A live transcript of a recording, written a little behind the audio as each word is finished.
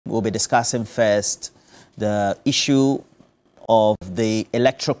We'll be discussing first the issue of the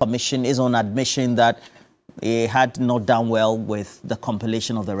Electoral Commission is on admission that it had not done well with the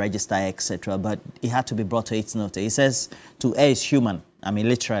compilation of the register, etc., but it had to be brought to its notice. It says to err is human. I mean,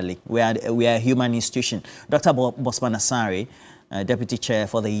 literally, we are a human institution. Dr. Bosman Asari, Deputy Chair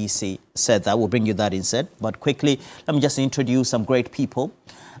for the EC, said that. We'll bring you that instead. But quickly, let me just introduce some great people.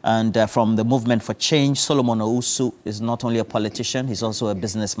 And from the Movement for Change, Solomon Owusu is not only a politician, he's also a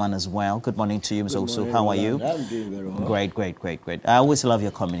businessman as well. Good morning to you, Mr. Owusu. How are you? I'm doing very well. Great. I always love your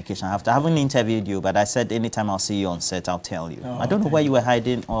communication. I haven't interviewed you, but I said anytime I'll see you on set, I'll tell you. I don't know where you were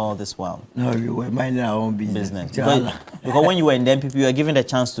hiding all this while. No, we were minding our own business. Because when you were in the MPP, you were given the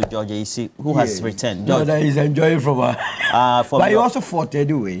chance to George AC, who has returned. George. No, that he's enjoying from but he also fought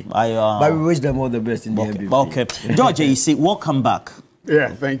anyway. But we wish them all the best in the MPP. Okay. George AC, welcome back.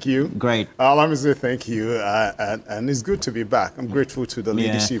 Yeah, thank you. Great. Let me say thank you, and it's good to be back. I'm grateful to the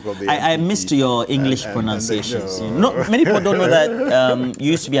leadership of the I missed your English pronunciations. Many people don't know that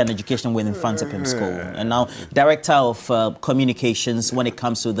you used to be an education with Infantipim School, and now Director of Communications when it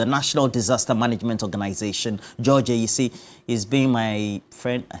comes to the National Disaster Management Organization, George AEC. He's been my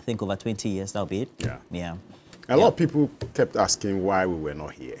friend, I think, over 20 years. That'll be it. Yeah. A lot of people kept asking why we were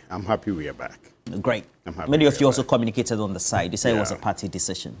not here. I'm happy we are back. Great. Many of you also communicated on the side. You said it was a party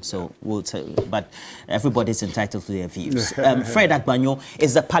decision, so we'll tell you. But everybody's entitled to their views. Fred Agbanyo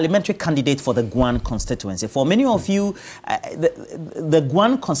is the parliamentary candidate for the Guan constituency. For many of you, the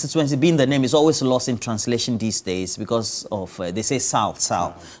Guan constituency being the name is always lost in translation these days because of, they say South.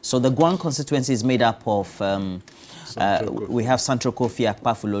 So the Guan constituency is made up of, we have Santro Kofi,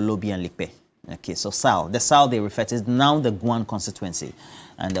 Akpafu, Lolobi, and Lipe. Okay, so South. The South they refer to is now the Guan constituency.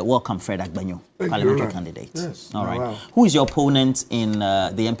 And welcome, Fred Agbanyo, parliamentary candidate. Yes. All right. Wow. Who is your opponent in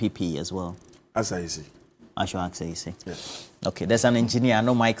the MPP as well? Asaisi. Ashwa Asaisi. Yes. Okay, there's an engineer. I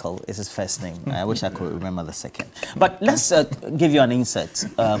know Michael is his first name. I wish I could remember the second. But let's give you an insert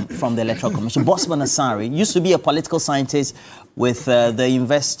from the Electoral Commission. Bosman Asari used to be a political scientist with the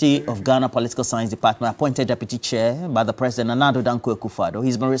University of Ghana Political Science Department, appointed deputy chair by the President, Nana Addo Dankwa Akufo-Addo.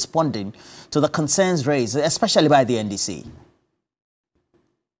 He's been responding to the concerns raised, especially by the NDC.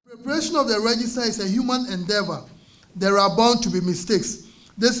 Preparation of the register is a human endeavor. There are bound to be mistakes.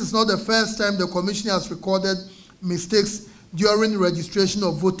 This is not the first time the Commission has recorded mistakes during registration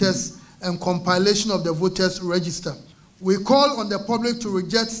of voters and compilation of the voters' register. We call on the public to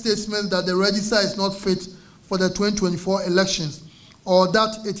reject statements that the register is not fit for the 2024 elections or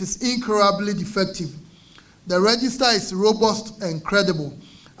that it is incurably defective. The register is robust and credible.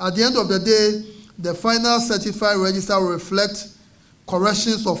 At the end of the day, the final certified register will reflect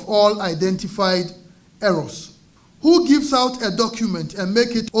corrections of all identified errors. Who gives out a document and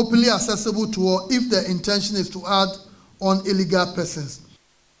make it openly accessible to all if the intention is to add on illegal persons?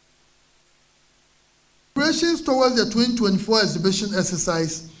 Preparations towards the 2024 exhibition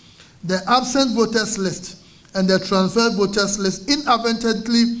exercise, the absent voters list and the transferred voters list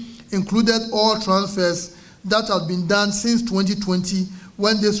inadvertently included all transfers that had been done since 2020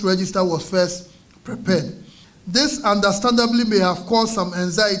 when this register was first prepared. This understandably may have caused some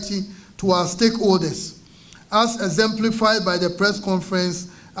anxiety to our stakeholders, as exemplified by the press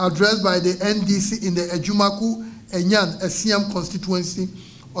conference addressed by the NDC in the Ejumaku Enyan Esiam constituency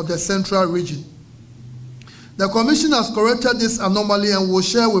of the Central Region. The Commission has corrected this anomaly and will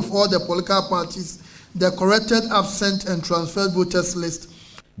share with all the political parties the corrected absent and transferred voters list.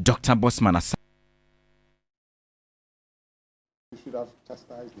 Dr. Bosman Asari.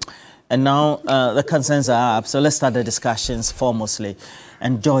 And now the concerns are up, so let's start the discussions foremostly.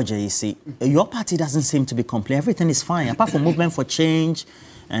 And Georgia, you see, your party doesn't seem to be complaining. Everything is fine, apart from Movement for Change,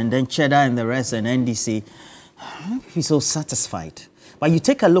 and then Cheddar and the rest, and NDC. He's so satisfied. But you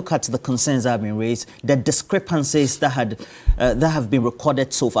take a look at the concerns that have been raised, the discrepancies that have been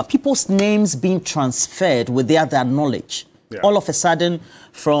recorded so far, people's names being transferred without their knowledge. Yeah. All of a sudden,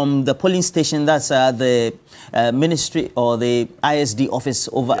 from the polling station, that's the ministry or the ISD office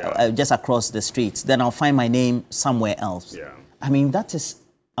over just across the street, then I'll find my name somewhere else. Yeah. I mean, that is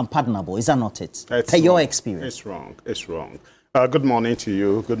unpardonable, is that not it? Per your experience. It's wrong. It's wrong. Good morning to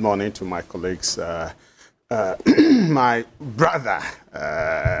you. Good morning to my colleagues. My brother,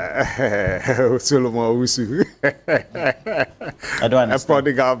 Solomon Owusu. I don't understand. A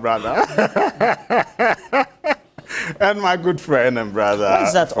prodigal brother. and my good friend and brother. Why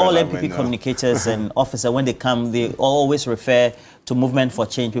is that all MPP communicators and officers, when they come, they always refer to Movement for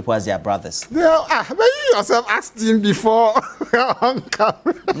Change people as their brothers? Well, you yourself asked him before on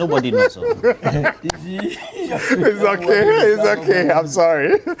camera. Nobody knows. It's okay. I'm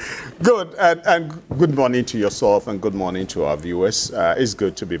sorry. Good, and good morning to yourself and good morning to our viewers. It's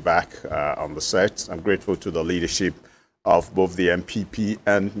good to be back on the set. I'm grateful to the leadership of both the MPP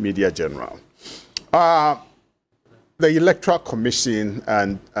and Media General. The Electoral Commission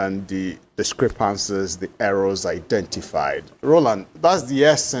and the discrepancies, the errors identified. Roland, that's the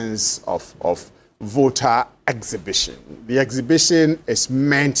essence of voter exhibition. The exhibition is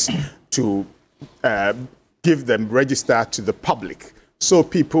meant to give them register to the public, so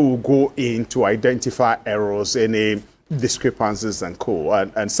people will go in to identify errors, any discrepancies and co.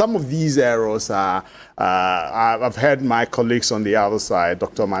 And some of these errors are, I've heard my colleagues on the other side,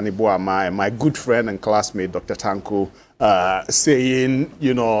 Dr. Manibuama and my good friend and classmate, Dr. Tanko, saying,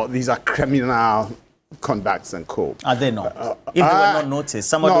 you know, these are criminal conducts and co. Are they not? If they were not noticed,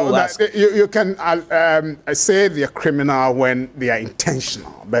 somebody will ask. You can say they are criminal when they are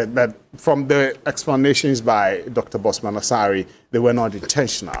intentional, but from the explanations by Dr. Bosman Asari, they were not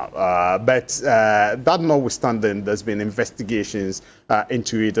intentional. But that notwithstanding, there's been investigations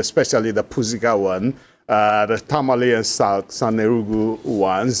into it, especially the Puziga one, the Tamale and Sanerugu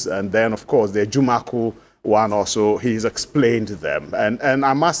ones, and then, of course, the Jumaku one also. He's explained them. And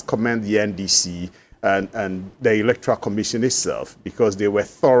I must commend the NDC and the Electoral Commission itself, because they were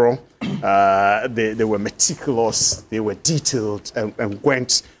thorough, they were meticulous, they were detailed, and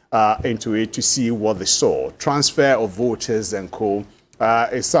went into it to see what they saw. Transfer of voters and co.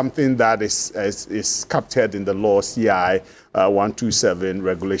 Is something that is captured in the law CI 127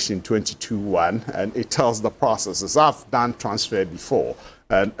 Regulation 22.1, and it tells the processes. I've done transfer before,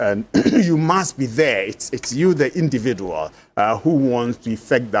 and you must be there. It's you, the individual, who wants to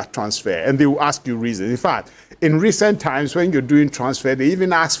effect that transfer, and they will ask you reasons. In fact, in recent times, when you're doing transfer, they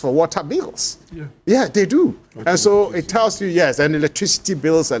even ask for water bills. Yeah, they do. And so it tells you, yes, and electricity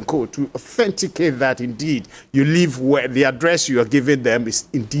bills and co, to authenticate that indeed you live where the address you are giving them is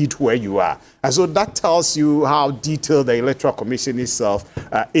indeed where you are. And so that tells you how detailed the Electoral Commission itself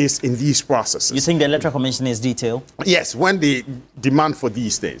is in these processes. You think the Electoral Commission is detailed? Yes, when they demand for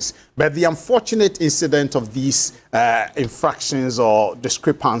these things. But the unfortunate incident of these infractions or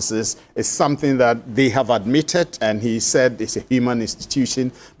discrepancies is something that they have admitted, and he said it's a human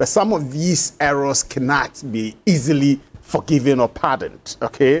institution. But some of these errors cannot be easily forgiven or pardoned,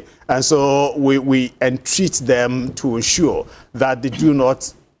 okay? And so we entreat them to ensure that they do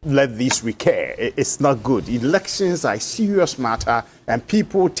not let this recur. It's not good. Elections are a serious matter, and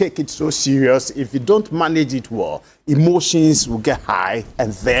people take it so serious. If you don't manage it well, emotions will get high,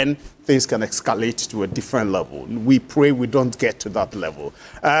 and then things can escalate to a different level. We pray we don't get to that level.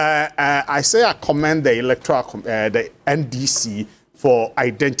 I say I commend the the NDC for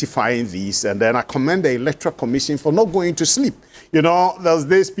identifying these, and then I commend the Electoral Commission for not going to sleep. You know, there's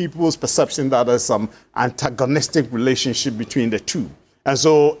this people's perception that there's some antagonistic relationship between the two. And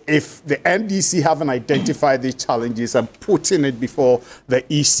so if the NDC haven't identified these challenges and putting it before the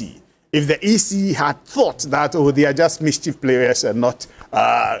EC, if the EC had thought that, oh, they are just mischief players and not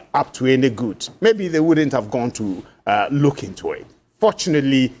up to any good, maybe they wouldn't have gone to look into it.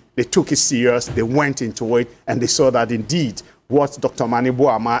 Fortunately, they took it serious, they went into it, and they saw that indeed what Dr.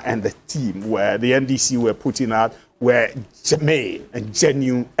 Manibuama and the team, where the NDC were putting out, were germane and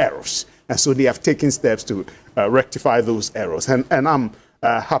genuine errors. And so they have taken steps to rectify those errors. And I'm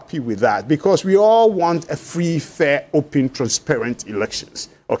happy with that, because we all want a free, fair, open, transparent elections.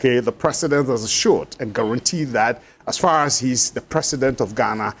 Okay, the president has assured and guaranteed that as far as he's the president of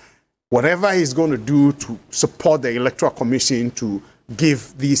Ghana, whatever he's going to do to support the Electoral Commission to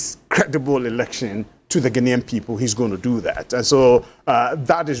give this credible election to the Ghanaian people, he's going to do that. And so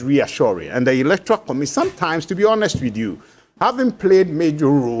that is reassuring. And the Electoral Commission, sometimes, to be honest with you, having played major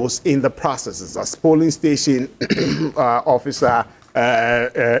roles in the processes as polling station officer,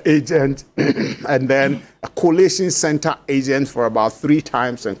 agent, and then a collation center agent for about 3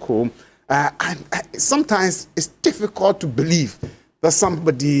 times and co. Sometimes it's difficult to believe that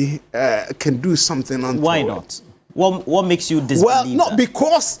somebody can do something untoward. Why not? What makes you disbelieve? Well, no,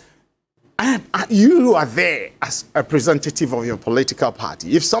 because you are there as a representative of your political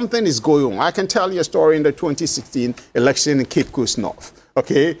party. If something is going on, I can tell you a story in the 2016 election in Cape Coast North.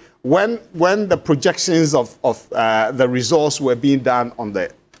 Okay, when the projections of the results were being done on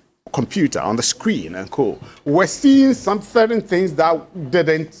the computer, on the screen and co, we're seeing some certain things that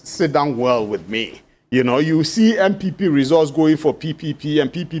didn't sit down well with me. You know, you see MPP results going for PPP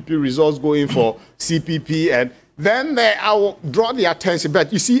and PPP results going for CPP, and Then I will draw the attention.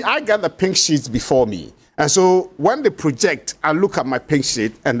 But you see, I got the pink sheets before me. And so when they project, I look at my pink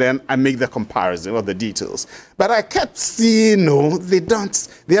sheet and then I make the comparison of the details. But I kept seeing, no, they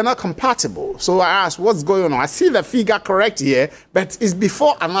are not compatible. So I asked, what's going on? I see the figure correct here, but it's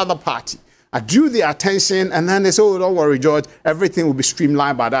before another party. I drew the attention and then they said, oh, don't worry, George, everything will be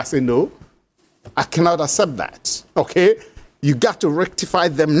streamlined. But I said, no, I cannot accept that. Okay? You got to rectify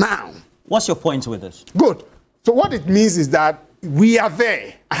them now. What's your point with this? Good. So what it means is that we are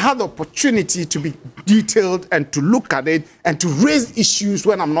there. I had the opportunity to be detailed and to look at it and to raise issues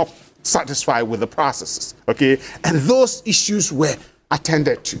when I'm not satisfied with the processes, okay? And those issues were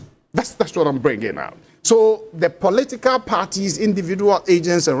attended to. That's what I'm bringing out. So the political parties, individual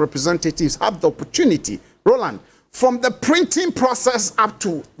agents and representatives have the opportunity, Roland, from the printing process up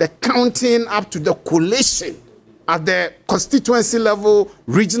to the counting, up to the collation, at the constituency level,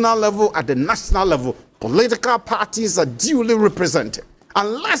 regional level, at the national level, political parties are duly represented.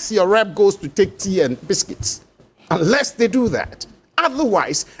 Unless your rep goes to take tea and biscuits. Unless they do that.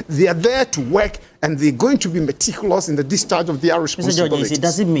 Otherwise, they are there to work and they're going to be meticulous in the discharge of their responsibilities. Mr. George,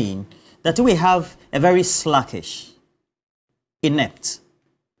 does it mean that we have a very slackish, inept,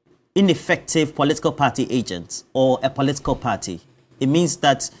 ineffective political party agent or a political party? It means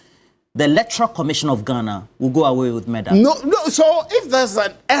that the Electoral Commission of Ghana will go away with MEDA. No. So if there's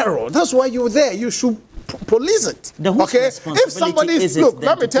an error, that's why you're there. You should police it. Okay? If somebody look,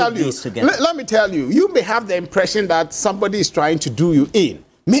 let me tell you, you may have the impression that somebody is trying to do you in.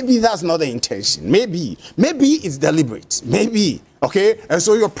 Maybe that's not the intention. Maybe it's deliberate. Maybe. Okay? And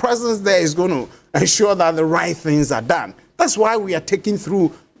so your presence there is going to ensure that the right things are done. That's why we are taking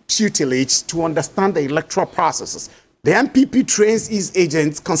through tutelage to understand the electoral processes. The MPP trains its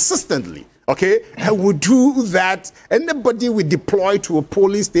agents consistently, okay? And we do that. Anybody we deploy to a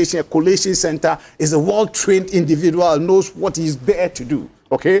polling station, a collation center, is a well-trained individual and knows what he's there to do,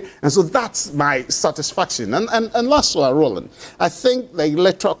 okay? And so that's my satisfaction. And last one, Roland, I think the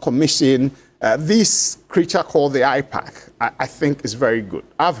Electoral Commission, this creature called the IPAC, I think is very good.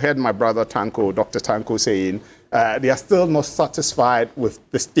 I've heard my brother Tanko, Dr. Tanko, saying they are still not satisfied with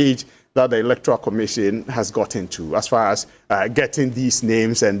the stage that the Electoral Commission has gotten to as far as getting these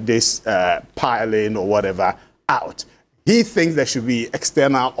names and this piling or whatever out. He thinks there should be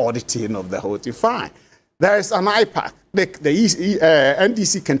external auditing of the whole thing. Fine. There is an IPAC. The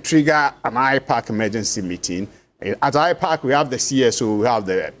NDC can trigger an IPAC emergency meeting. At IPAC, we have the CSO, we have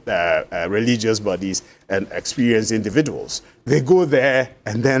the religious bodies and experienced individuals. They go there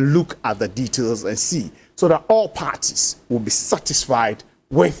and then look at the details and see so that all parties will be satisfied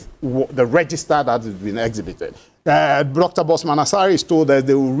with the register that has been exhibited. Dr. Bosman Asari is told that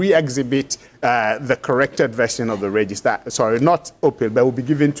they will re-exhibit the corrected version of the register. Sorry, not open, but will be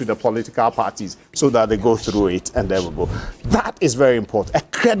given to the political parties so that they go through it and they will go. That is very important. A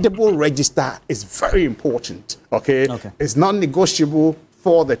credible register is very important, okay? It's non-negotiable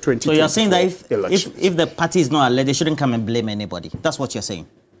for the 2024 So you're saying that if the party is not alleged, they shouldn't come and blame anybody. That's what you're saying.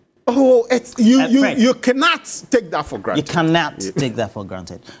 Oh, you cannot take that for granted. You cannot take that for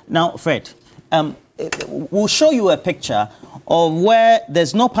granted. Now, Fred, we'll show you a picture of where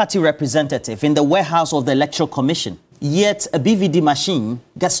there's no party representative in the warehouse of the Electoral Commission, yet a BVD machine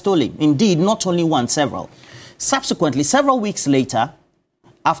gets stolen. Indeed, not only one, several. Subsequently, several weeks later,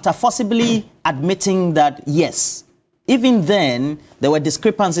 after forcibly admitting that, yes, even then, there were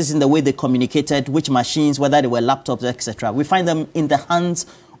discrepancies in the way they communicated, which machines, whether they were laptops, etc. We find them in the hands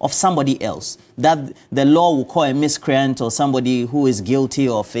of somebody else, that the law will call a miscreant or somebody who is guilty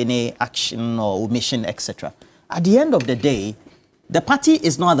of any action or omission, etc. At the end of the day, the party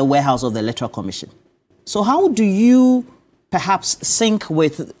is not at the warehouse of the Electoral Commission. So how do you perhaps sync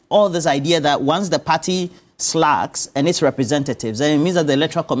with all this idea that once the party slacks and its representatives, then it means that the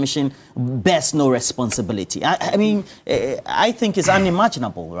Electoral Commission bears no responsibility? I mean, I think it's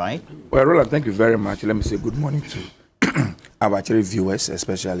unimaginable, right? Well, Roland, thank you very much. Let me say good morning to our actually viewers,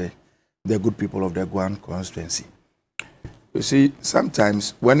 especially the good people of the Guam constituency. You see,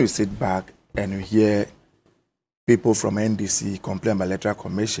 sometimes when you sit back and you hear people from NDC complain about Electoral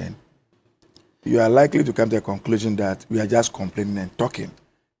Commission, you are likely to come to a conclusion that we are just complaining and talking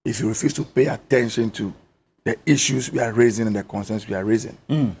if you refuse to pay attention to the issues we are raising and the concerns we are raising.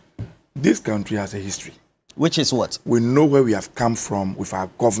 This country has a history. Which is what? We know where we have come from with our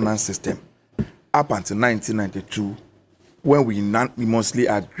governance system. Up until 1992, when we unanimously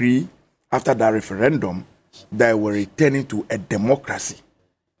agree after that referendum that we're returning to a democracy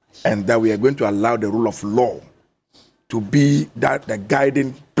and that we are going to allow the rule of law to be the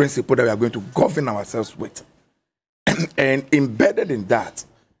guiding principle that we are going to govern ourselves with. And embedded in that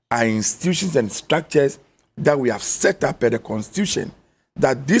are institutions and structures that we have set up at the Constitution,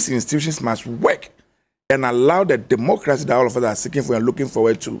 that these institutions must work and allow the democracy that all of us are seeking for and looking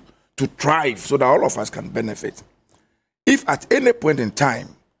forward to thrive so that all of us can benefit. If at any point in time,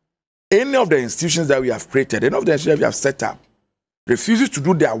 any of the institutions that we have created, any of the institutions we have set up, refuses to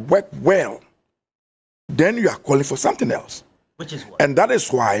do their work well, then you are calling for something else. Which is what? And that is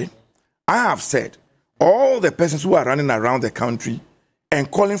why I have said all the persons who are running around the country and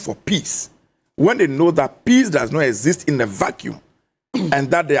calling for peace, when they know that peace does not exist in a vacuum,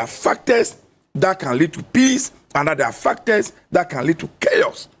 and that there are factors that can lead to peace, and that there are factors that can lead to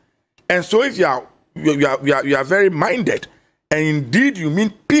chaos. And so if you are very minded, and indeed you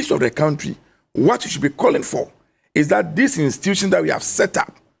mean peace of the country, what you should be calling for is that these institutions that we have set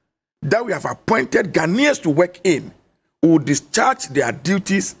up, that we have appointed Ghanaians to work in, will discharge their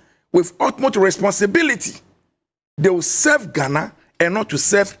duties with utmost responsibility. They will serve Ghana and not to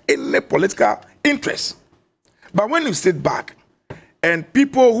serve any political interest. But when you sit back and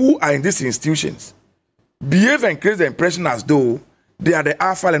people who are in these institutions behave and create the impression as though they are the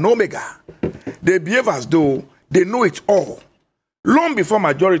Alpha and Omega, they behave as though they know it all. Long before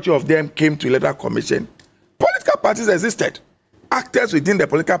majority of them came to electoral commission, political parties existed. Actors within the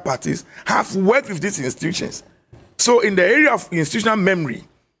political parties have worked with these institutions. So in the area of institutional memory,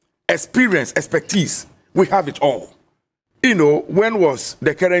 experience, expertise, we have it all. You know, when was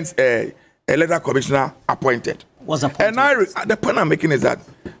the current electoral commissioner appointed? Was appointed. And the point I'm making is that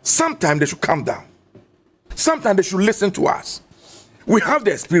sometimes they should calm down. Sometimes they should listen to us. We have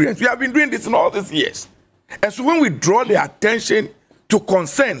the experience. We have been doing this in all these years. And so when we draw their attention to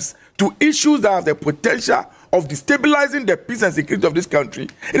concerns, to issues that have the potential of destabilizing the peace and security of this country,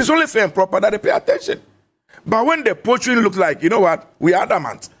 it is only fair and proper that they pay attention. But when the poetry looks like, you know what, we are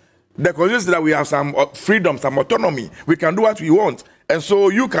adamant, the condition that we have some freedom, some autonomy, we can do what we want, and so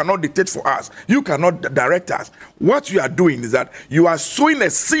you cannot dictate for us, you cannot direct us. What you are doing is that you are sowing a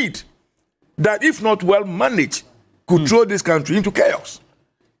seed that, if not well managed, could throw this country into chaos.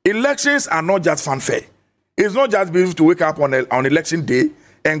 Elections are not just fanfare. It's not just being able to wake up on election day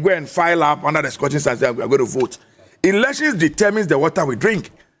and go and file up under the scorching sun and say we are going to vote. Elections determines the water we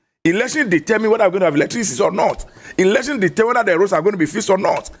drink. Elections determine whether we're going to have electricity or not. Elections determine whether the roads are going to be fixed or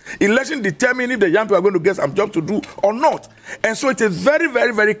not. Elections determine if the young people are going to get some job to do or not. And so it is very,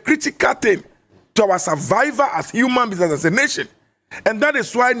 very, very critical thing to our survival as human beings, as a nation. And that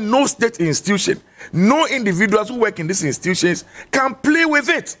is why no state institution, no individuals who work in these institutions can play with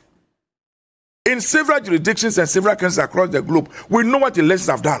it. In several jurisdictions and several countries across the globe, we know what elections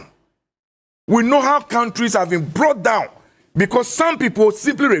have done. We know how countries have been brought down because some people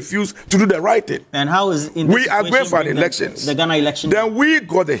simply refuse to do the right thing. And how is in we are going for the elections? The Ghana election. Then we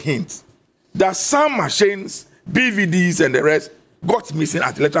got the hint that some machines, BVDs and the rest, got missing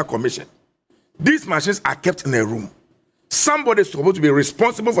at the electoral commission. These machines are kept in a room. Somebody is supposed to be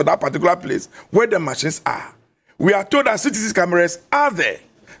responsible for that particular place where the machines are. We are told that CCTV cameras are there.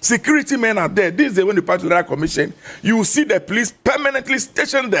 Security men are there. This is the when you pass to the electoral commission, you will see the police permanently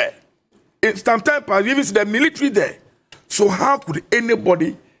stationed there. Sometimes you even see the military there. So how could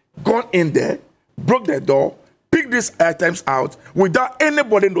anybody go in there, broke the door, pick these items out without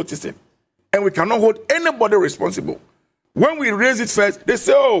anybody noticing? And we cannot hold anybody responsible. When we raise it first, they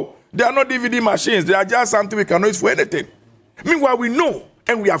say, oh, they are not DVD machines. They are just something we cannot use for anything. Meanwhile, we know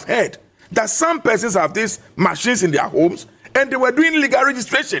and we have heard that some persons have these machines in their homes and they were doing legal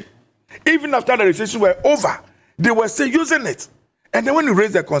registration. Even after the registration were over, they were still using it. And then when you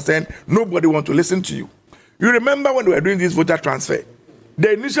raise the concern, nobody wants to listen to you. You remember when we were doing this voter transfer,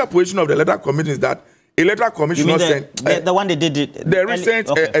 the initial position of the electoral commission is that electoral commission not sent the one they did it. The recent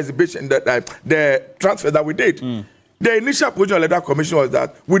exhibition, the transfer that we did. The initial position of the electoral commission was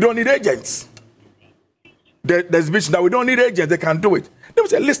that we don't need agents. The exhibition that we don't need agents, they can do it. They would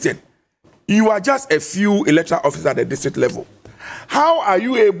say, listen, you are just a few electoral officers at the district level. How are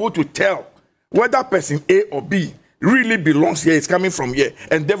you able to tell whether person A or B really belongs here, is coming from here,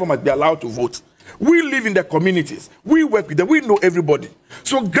 and therefore must be allowed to vote? We live in the communities. We work with them. We know everybody.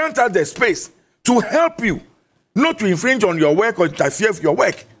 So grant us the space to help you, not to infringe on your work or interfere with your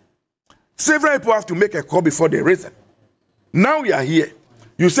work. Several people have to make a call before they raise it. Now we are here.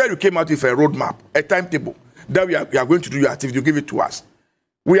 You said you came out with a roadmap, a timetable, that we are going to do your activity. You give it to us.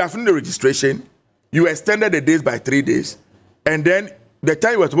 We have finished the registration. You extended the days by 3 days. And then the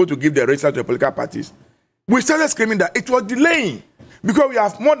time you were supposed to give the register to the political parties, we started screaming that it was delaying because we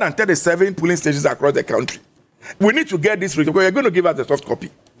have more than 37 polling stations across the country. We need to get this register because you're going to give us the soft copy.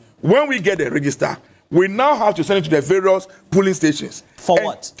 When we get the register, we now have to send it to the various polling stations. For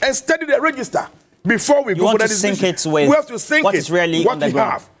what? And study the register before we go for the decision. Sync it with we have to sync what is really what we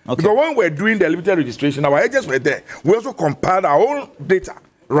have. Because when we're doing the limited registration, our agents were there. We also compiled our own data,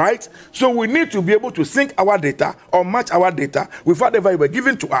 right? So we need to be able to sync our data or match our data with whatever you were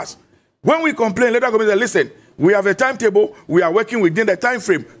given to us. When we complain, let us come and say, listen, we have a timetable, we are working within the time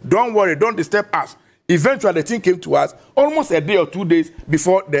frame. Don't worry, don't disturb us. Eventually, the thing came to us almost a day or 2 days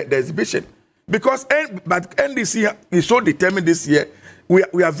before the exhibition. Because but NDC is so determined this year.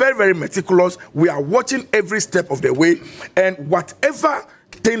 We are very, very meticulous. We are watching every step of the way. And whatever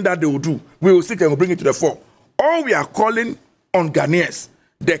thing that they will do, we will seek and we'll bring it to the fore. All we are calling on Ghanaians,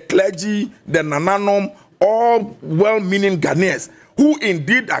 the clergy, the Nananom, all well-meaning Ghanaians, who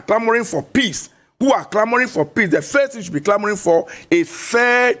indeed are clamoring for peace, the first thing you should be clamoring for is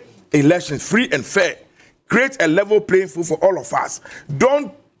fair elections, free and fair. Create a level playing field for all of us.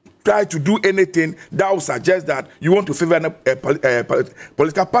 Don't try to do anything that will suggest that you want to favor a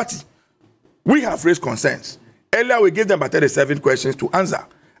political party. We have raised concerns. Earlier, we gave them about 37 questions to answer.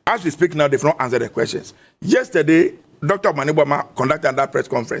 As we speak now, they've not answered the questions. Yesterday, Dr. Manibwama conducted that press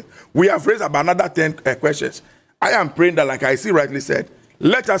conference. We have raised about another 10 questions. I am praying that, like I see rightly said,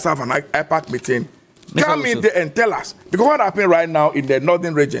 let us have an IPAC meeting. Come in there and tell us. Because what happened right now in the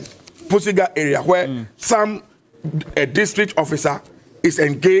northern region, Pusiga area, where some district officer is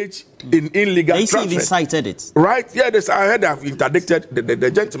engaged in illegal transfer. They even cited it. Right? Yeah, I heard they have interdicted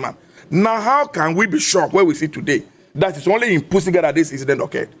the gentleman. Now, how can we be shocked where we see today that it's only in Pusiga that this incident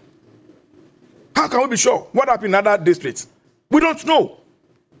occurred? How can we be sure? What happened in other districts? We don't know.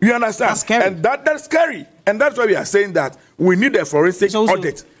 You understand? That's scary. And that's scary. And that's why we are saying that we need a forensic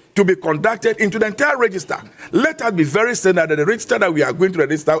audit to be conducted into the entire register. Let us be very certain that the register that we are going to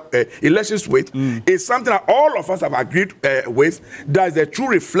register elections with is something that all of us have agreed with, that is a true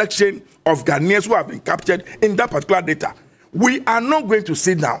reflection of Ghanaians who have been captured in that particular data. We are not going to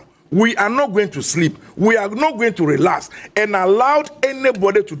sit down. We are not going to sleep. We are not going to relax and allow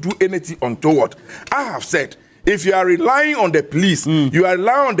anybody to do anything untoward. I have said, if you are relying on the police, you are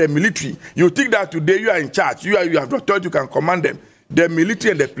relying on the military, you think that today you are in charge, you have authority, you can command them. The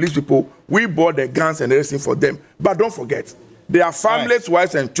military and the police people, we bought the guns and everything for them. But don't forget, they are families,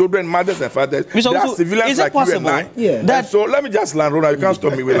 wives and children, mothers and fathers. They are civilians like you and I. Yeah. So let me just land, Ronald. You can't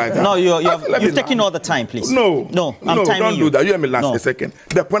stop me with like that. No, you've taken all the time, please. No, I'm don't do that. You let me last a second.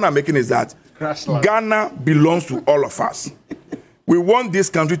 The point I'm making is that Ghana belongs to all of us. We want this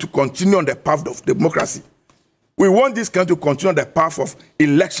country to continue on the path of democracy. We want this country to continue on the path of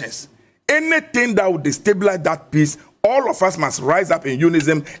elections. Anything that would destabilize that peace, all of us must rise up in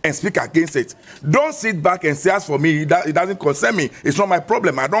unison and speak against it. Don't sit back and say, as for me, it doesn't concern me. It's not my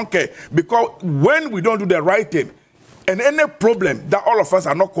problem. I don't care. Because when we don't do the right thing, and any problem that all of us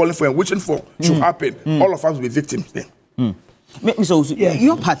are not calling for and wishing for should happen, all of us will be victims then. So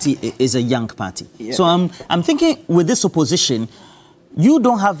your party is a young party. Yeah. So I'm thinking with this opposition, you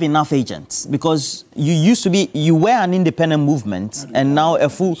don't have enough agents because you were an independent movement and now a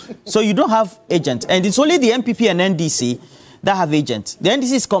full. So you don't have agents. And it's only the MPP and NDC that have agents. The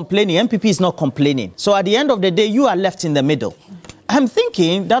NDC is complaining, MPP is not complaining. So at the end of the day, you are left in the middle. I'm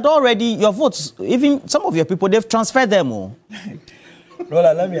thinking that already your votes, even some of your people, they've transferred them all.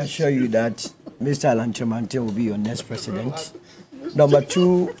 Roland, let me assure you that Mr. Alan Tremantin will be your next president. Number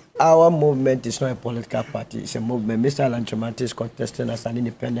two, our movement is not a political party, it's a movement. Mr. Alan Tremantin is contesting as an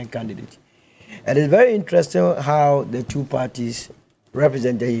independent candidate. And it's very interesting how the two parties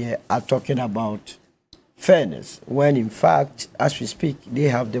represented here are talking about fairness, when in fact, as we speak, they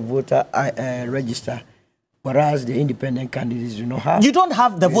have the voter register, whereas the independent candidates do not have. You don't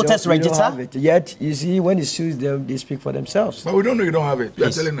have the voters register? Don't have it. Yet, you see, when it suits them, they speak for themselves. But we don't know you don't have it. You're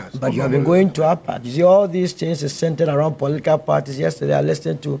telling us. But you have been going to APAC. You see, all these things is centered around political parties. Yesterday, I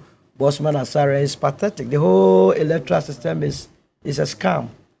listened to Bossman Asare. It's pathetic. The whole electoral system is a scam.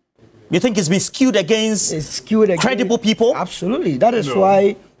 You think it's been skewed against credible people? Absolutely. That is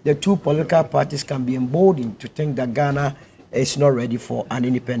why the two political parties can be emboldened to think that Ghana is not ready for an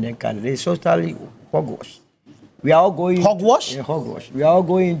independent candidate. It's totally hogwash. We are all going hogwash. Hogwash. We are all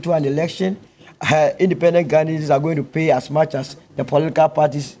going into an election. Independent candidates are going to pay as much as the political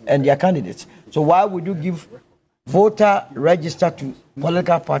parties and their candidates. So why would you give voter register to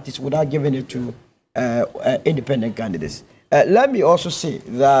political parties without giving it to independent candidates? Let me also say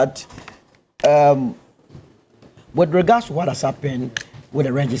that with regards to what has happened with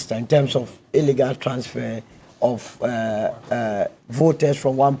the register in terms of illegal transfer of voters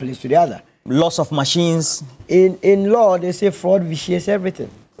from one place to the other, loss of machines. In law, they say fraud vitiates everything.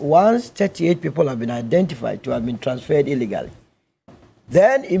 Once 38 people have been identified to have been transferred illegally,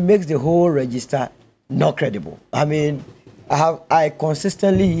 then it makes the whole register not credible. I mean, I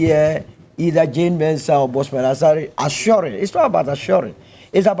consistently hear either Jane Mensah or Bosman Asari assuring. It's not about assuring.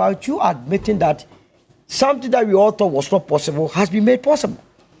 It's about you admitting that something that we all thought was not possible has been made possible.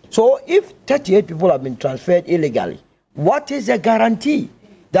 So if 38 people have been transferred illegally, what is the guarantee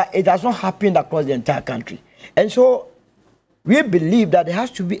that it does not happen across the entire country? And so we believe that there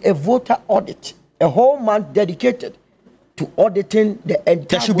has to be a voter audit, a whole month dedicated to auditing the entire...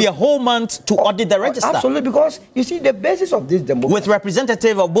 There should be a whole month to audit the register. Absolutely, because you see the basis of this democracy... With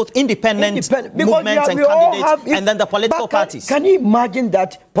representative of both independent movements and candidates, and then the political parties. Can you imagine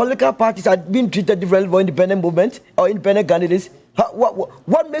that political parties are being treated differently for independent movements or independent candidates?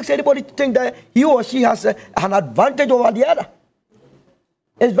 What makes anybody think that he or she has an advantage over the other?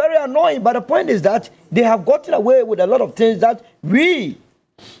 It's very annoying, but the point is that they have gotten away with a lot of things that we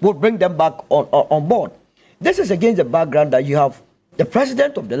would bring them back on board. This is against the background that you have the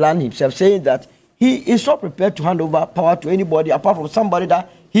president of the land himself saying that he is not prepared to hand over power to anybody apart from somebody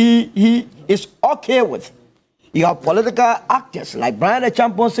that he is okay with. You have political actors like Brian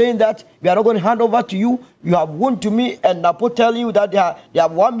Achampon saying that we are not going to hand over to you. You have won to me, and Napo telling you that they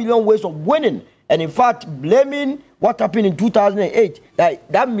have 1 million ways of winning. And in fact, blaming what happened in 2008,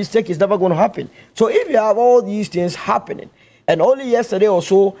 that mistake is never going to happen. So if you have all these things happening, and only yesterday or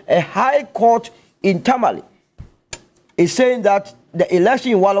so, a high court in Tamale is saying that the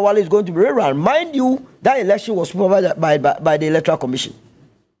election in Walla Walla is going to be rerun. Mind you, that election was supervised by the Electoral Commission.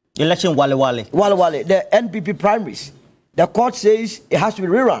 Election Walla Walla. Walla Walla, the NPP primaries. The court says it has to be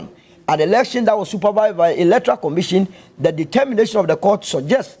rerun. An election that was supervised by the Electoral Commission, the determination of the court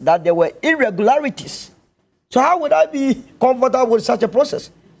suggests that there were irregularities. So how would I be comfortable with such a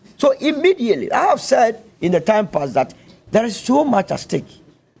process? So immediately, I have said in the time past that there is so much at stake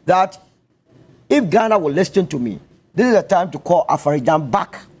that if Ghana will listen to me, this is the time to call Afarijan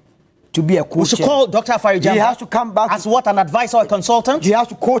back to be a co-chair. We should call Dr. Afarijan. He has to come back. As what, an advisor or a consultant? He has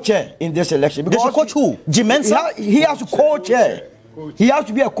to co-chair in this election. They should coach who? Jim Mensah? He has to co-chair. He has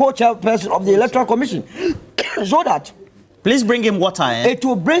to be a co-chair person of the Electoral Commission. So that... Please bring him water. It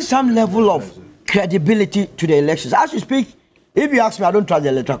will bring some level of credibility to the elections. As you speak, if you ask me, I don't trust the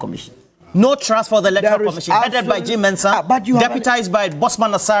Electoral Commission. No trust for the Electoral Commission, headed by Jim Mensah, deputized by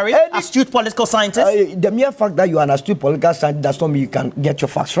Bosman Asari, astute political scientist. The mere fact that you are an astute political scientist does not mean you can get your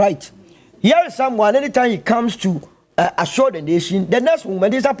facts right. Here is someone, anytime he comes to assure the nation, the next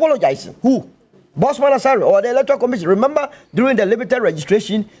moment is apologizing. Who? Bosman Asari or the Electoral Commission. Remember, during the limited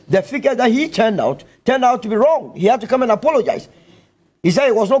registration, the figure that he turned out to be wrong. He had to come and apologize. He said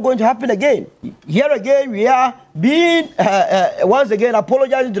it was not going to happen again. Here again, we are being, once again,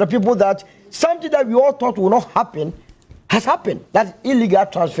 apologizing to the people that something that we all thought would not happen has happened. That illegal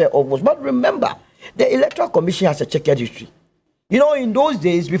transfer of votes. But remember, the Electoral Commission has a checkered history. You know, in those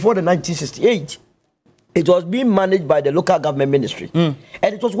days, before the 1968, it was being managed by the local government ministry. And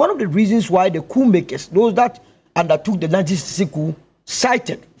it was one of the reasons why the coup makers, those that undertook the 1966 coup,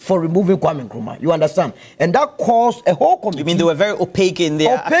 cited for removing Kwame Nkrumah. You understand? And that caused a whole committee. You mean they were very opaque in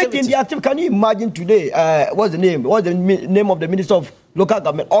their activity? Can you imagine today, what's the name? What's the name of the Minister of Local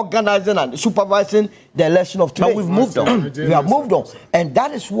Government organizing and supervising the election of today? But we've moved on. We have moved on. And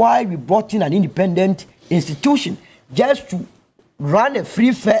that is why we brought in an independent institution just to run a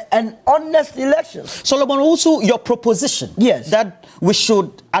free, fair, and honest election. Solomon, also your proposition that we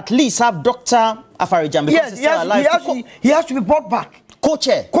should at least have Dr. Afarijan, because he's still alive. He has to be brought back.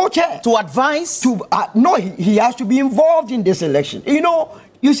 Co-chair. Co-chair. To advise? No, he has to be involved in this election. You know,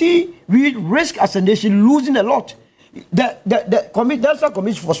 you see, we risk as a nation losing a lot. The National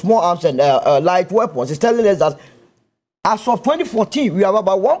Commission for Small Arms and Light Weapons is telling us that as of 2014, we have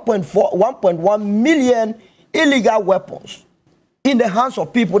about 1.1 million illegal weapons in the hands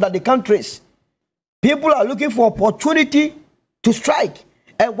of people that they can't trace. People are looking for opportunity to strike.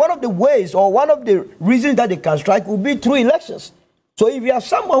 And one of the ways or one of the reasons that they can strike will be through elections. So if you have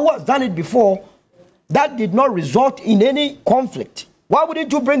someone who has done it before, that did not result in any conflict, why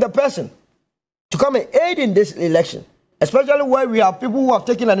wouldn't you bring the person to come and aid in this election? Especially where we have people who have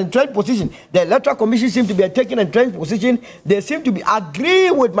taken an entrenched position. The Electoral Commission seems to be taking an entrenched position. They seem to be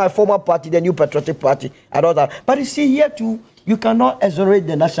agreeing with my former party, the New Patriotic Party, and all that. But you see, here too, you cannot exonerate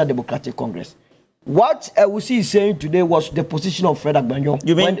the National Democratic Congress. What Ewusi is saying today was the position of Fred Agbanyo.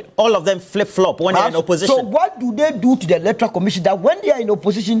 You mean all of them flip-flop when they're in opposition? So what do they do to the Electoral Commission that when they are in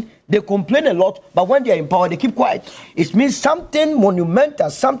opposition, they complain a lot, but when they are in power, they keep quiet? It means something monumental,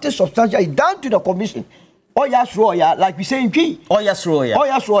 something substantial is done to the commission. Oh yes, Roya, like we say in P. Oh yes, Roya. Oh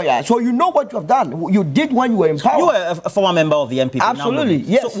yes, Roya. So you know what you have done. You did when you were in power. You were a former member of the MPP. Absolutely,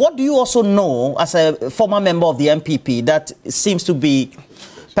 yes. So what do you also know as a former member of the MPP that seems to be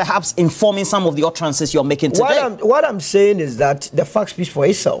perhaps informing some of the utterances you're making today? What I'm saying is that the fact speaks for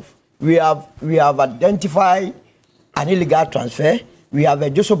itself. We have identified an illegal transfer. We have a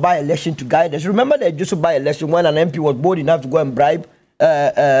Joseph by-election to guide us. Remember the Joseph by-election when an MP was bold enough to go and bribe,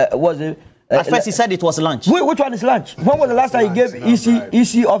 was it? At first he said it was lunch. Which one is lunch? When was the last time he gave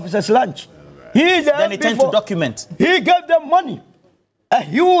EC officers lunch? Then he turned to document. He gave them money.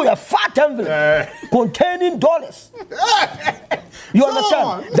 A fat envelope containing dollars. You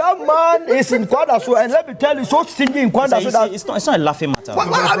understand? That man is in Kwadaso, and let me tell you, so stingy in Kwadaso that it's not a laughing matter.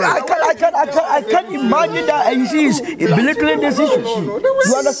 I can't imagine that. And you see, he's belittling this issue.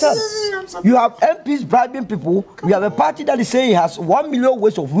 You understand? You have MPs bribing people. We have a party that is saying it has 1 million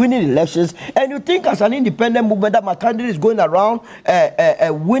ways of winning elections, and you think as an independent movement that my candidate is going around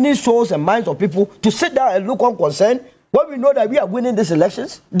winning souls and minds of people to sit down and look unconcerned? When we know that we are winning these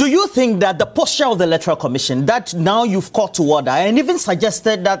elections? Do you think that the posture of the Electoral Commission, that now you've called to order, and even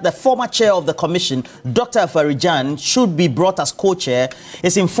suggested that the former chair of the commission, Dr. Afarijan, should be brought as co-chair,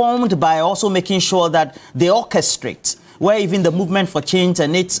 is informed by also making sure that they orchestrate, where even the movement for change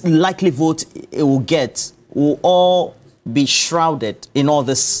and its likely vote it will get, will all be shrouded in all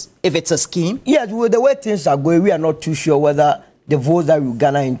this, if it's a scheme? Yes, with the way things are going, we are not too sure whether the votes that we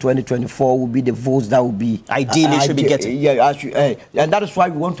garner in 2024 will be the votes that will be ideally should be getting. Yeah, and that is why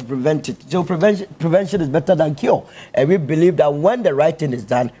we want to prevent it. So prevention is better than cure. And we believe that when the right thing is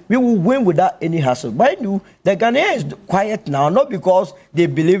done, we will win without any hassle. Mind you, the Ghanaians is quiet now, not because they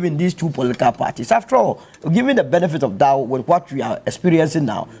believe in these two political parties. After all, given the benefit of doubt with what we are experiencing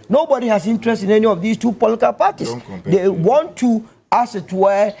now, nobody has interest in any of these two political parties. They want to, as it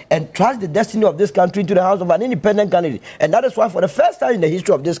were, and trust the destiny of this country into the hands of an independent candidate. And that is why, for the first time in the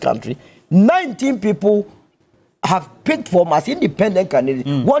history of this country, 19 people have picked for him as independent candidate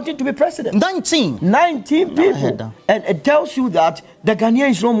wanting to be president. 19 people. And it tells you that the Ghanaian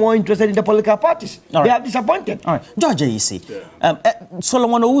is no more interested in the political parties. They are disappointed. All right. George Ayisi,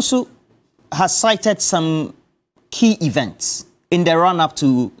 Solomon Owusu has cited some key events in the run-up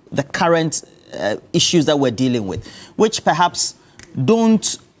to the current issues that we're dealing with, which perhaps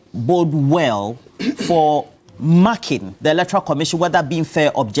don't bode well for marking the Electoral Commission, whether being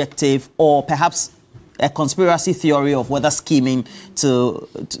fair, objective, or perhaps a conspiracy theory of whether scheming to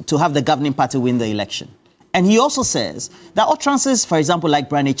have the governing party win the election. And he also says that utterances, for example, like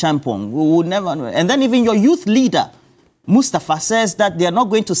Brani Champong, we would never know. And then even your youth leader, Mustafa, says that they are not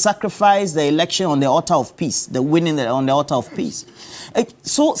going to sacrifice the election on the altar of peace, the winning on the altar of peace.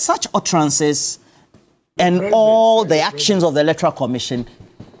 So such utterances and all the actions of the Electoral Commission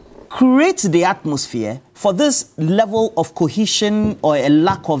create the atmosphere for this level of cohesion or a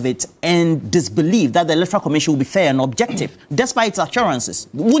lack of it and disbelief that the Electoral Commission will be fair and objective, despite its assurances,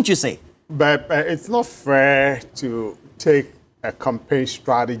 wouldn't you say? But it's not fair to take a campaign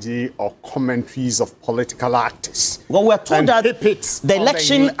strategy or commentaries of political actors. Well, we're told that the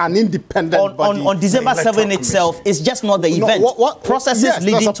election an independent body, on December 7 itself is just not the event. Processes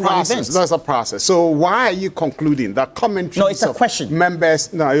leading to an event. There's a process. So why are you concluding that commentaries No, it's a question.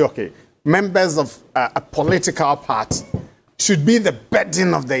 Members, no, okay. Members of a political party should be the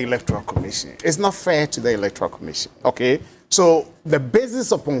burden of the Electoral Commission? It's not fair to the Electoral Commission, okay? So the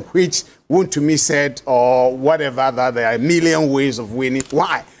basis upon which Wontumi said or whatever that there are a million ways of winning,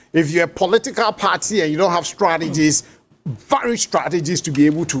 why? If you're a political party and you don't have strategies, varied strategies to be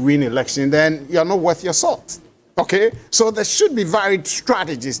able to win election, then you're not worth your salt. Okay? So there should be varied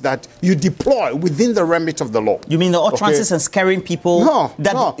strategies that you deploy within the remit of the law. You mean the utterances and scaring people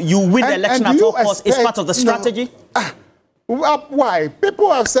you win the election at all costs is part of the strategy? Why?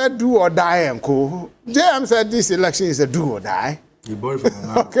 People have said do or die, Uncle. JM said this election is a do or die. You boy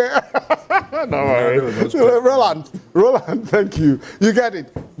from okay. No worry. Roland, thank you. You get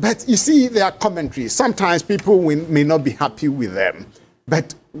it. But you see, there are commentaries. Sometimes people may not be happy with them.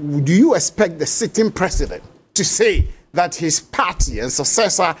 But do you expect the sitting president to say that his party and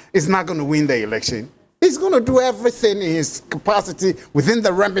successor is not going to win the election? He's going to do everything in his capacity within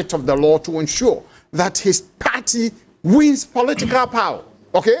the remit of the law to ensure that his party wins political power,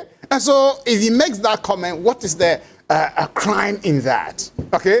 okay? And so if he makes that comment, what is the crime in that,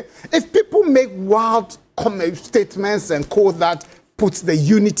 okay? If people make wild statements and quote that puts the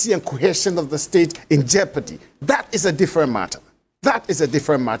unity and cohesion of the state in jeopardy, that is a different matter. That is a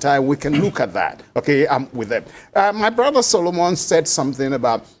different matter, and we can look at that, okay? I'm with them. My brother Solomon said something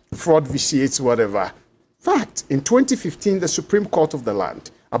about fraud vitiates whatever. Fact, in 2015, the Supreme Court of the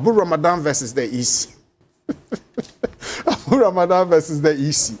land, Abu Ramadan versus the EC, Ramadan versus the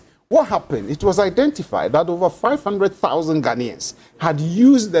EC. What happened? It was identified that over 500,000 Ghanaians had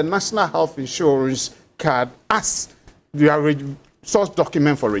used the National Health Insurance card as their source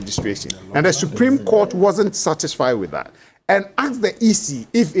document for registration. And the Supreme Court wasn't satisfied with that and asked the EC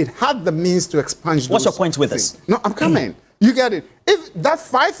if it had the means to expunge those What's your point with things. this? No, I'm coming. You get it? If that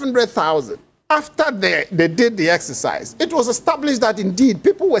 500,000, after they did the exercise, it was established that indeed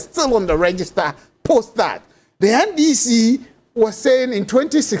people were still on the register post that. The NDC was saying in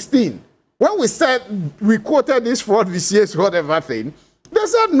 2016, when we said we quoted this fraud, VCS, whatever thing, they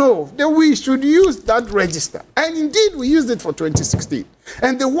said no, that we should use that register. And indeed, we used it for 2016.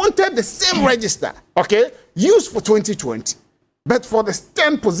 And they wanted the same register, okay, used for 2020, but for the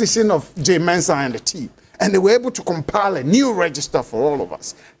stand position of J. Mensah and the team. And they were able to compile a new register for all of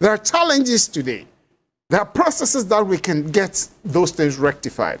us. There are challenges today. There are processes that we can get those things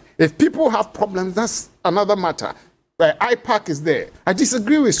rectified. If people have problems, that's another matter. IPAC is there. I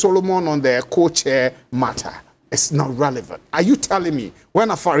disagree with Solomon on the co-chair matter. It's not relevant. Are you telling me when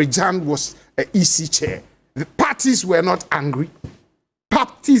Afarijan was an EC chair, the parties were not angry?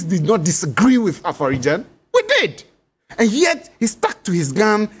 Parties did not disagree with Afarijan? We did. And yet, he stuck to his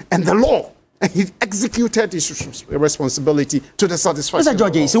gun and the law. And he executed his responsibility to the satisfaction.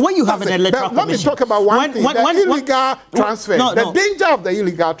 Mr. George, so when you have an electoral commission... Let me talk about one thing, the illegal transfer. The danger of the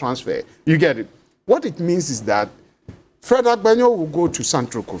illegal transfer. You get it? What it means is that Fred Agbenyo will go to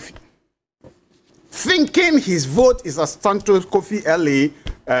Central Kofi, thinking his vote is a Central Kofi LA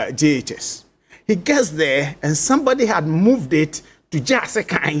JHS. He gets there and somebody had moved it to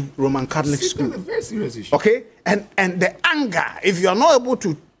Jasekai Roman Catholic School. That's a very serious issue. Okay? And the anger, if you are not able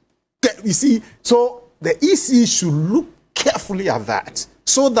to... You see, so the EC should look carefully at that.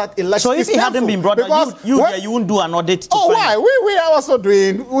 So that election. So if it hadn't been brought up, you wouldn't do an audit. Why? We are also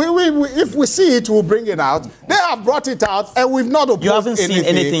doing. If we see it, we'll bring it out. They have brought it out, and we've not opposed. You haven't seen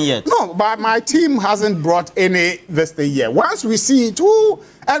anything yet. No, but my team hasn't brought any this thing yet. Once we see it,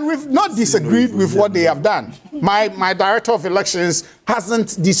 and we've not disagreed with what they have done. My director of elections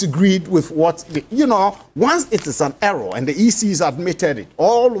hasn't disagreed with what once it is an error and the EC has admitted it,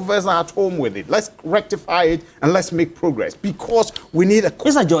 all of us are at home with it. Let's rectify it and let's make progress because we need a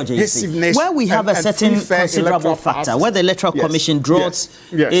cohesiveness. Where we have a certain considerable factor, where the Electoral Commission draws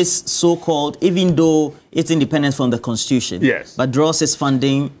is so-called, even though it's independent from the Constitution, but draws its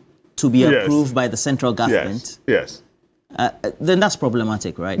funding to be approved by the central government. Yes. Then that's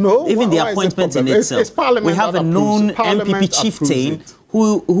problematic, right? No, even the appointment in itself. We have a known MPP chieftain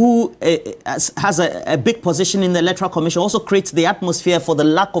who has a big position in the Electoral Commission, also creates the atmosphere for the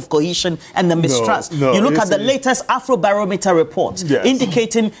lack of cohesion and the mistrust. You look at the latest Afrobarometer report,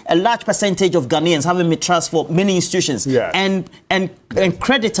 indicating a large percentage of Ghanaians having mistrust for many institutions. And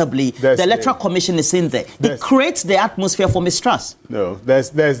creditably, the Electoral Commission is in there. It creates the atmosphere for mistrust. No,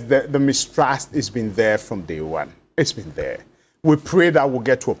 the mistrust has been there from day one. It's been there. We pray that we'll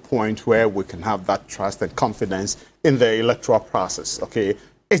get to a point where we can have that trust and confidence in the electoral process, okay?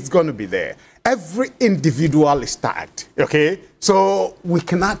 It's going to be there. Every individual is tagged, okay? So we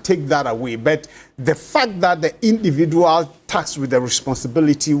cannot take that away. But the fact that the individual tasked with the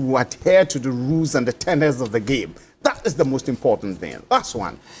responsibility will adhere to the rules and the tenets of the game, that is the most important thing. That's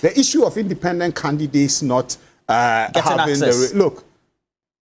one. The issue of independent candidates not having the... Look,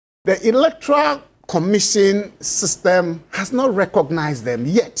 the Electoral Commission system has not recognized them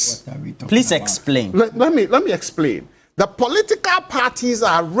yet. Please explain. Let me explain. The political parties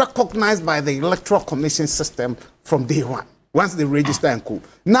are recognized by the Electoral Commission system from day one, once they register and coup.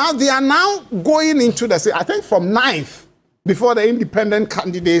 Now they are now going into the, I think from 9th, before the independent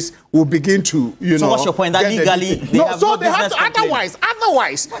candidates will begin to, So what's your point? That legally they have so they have to, otherwise,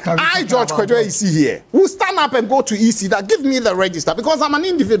 I, George Kwadwo EC here, will stand up and go to EC that give me the register because I'm an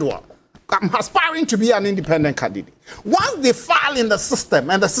individual. I'm aspiring to be an independent candidate. Once they file in the system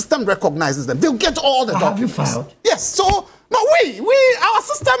and the system recognizes them, they'll get all the documents. Have you filed? Yes. So our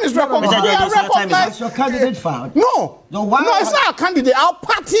system is recognized. We are recognized. Is your candidate filed? No. No, it's not a candidate. Our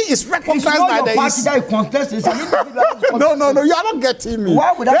party is recognized by the party that contest. It's an individual. No. You are not getting me.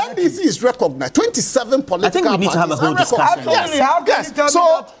 Why would the NDC is recognized. 27 political parties. I think we need to have a whole discussion. Yes.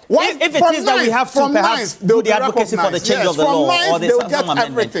 So if it is that we have to perhaps do the advocacy for the change of the law or the some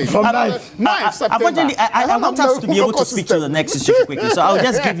amendment. From 9th September. I want us to be able to speak to the next issue quickly. So I'll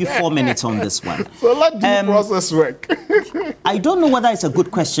just give you 4 minutes on this one. So let due process work. I don't know whether it's a good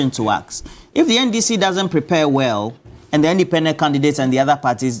question to ask. If the NDC doesn't prepare well, and the independent candidates and the other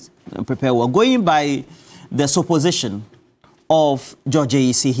parties prepare well, going by the supposition of George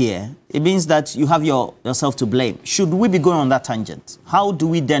AEC here, it means that you have yourself to blame. Should we be going on that tangent? How do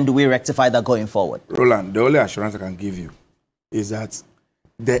we rectify that going forward? Roland, the only assurance I can give you is that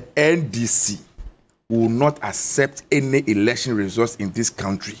the NDC will not accept any election results in this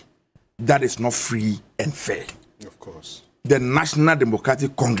country that is not free and fair. Of course. The National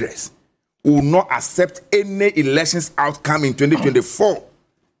Democratic Congress will not accept any elections outcome in 2024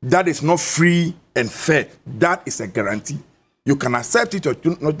 that is not free and fair. That is a guarantee. You can accept it or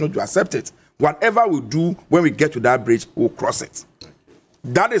not accept it. Whatever we do when we get to that bridge, we'll cross it.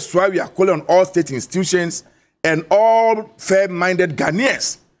 That is why we are calling on all state institutions and all fair-minded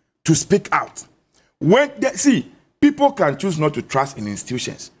Ghanaians to speak out. See, people can choose not to trust in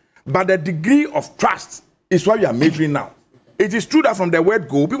institutions, but the degree of trust is what we are measuring now. It is true that from the word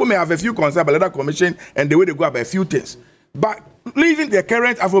go, people may have a few concerns about the Electoral Commission and the way they go about a few things. But leaving the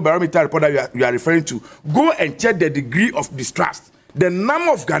current Afrobarometer report that you are referring to, go and check the degree of distrust. The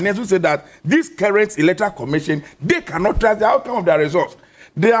number of Ghanaians who say that this current Electoral Commission, they cannot trust the outcome of their results.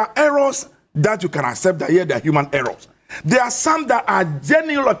 There are errors that you can accept that here they are human errors. There are some that are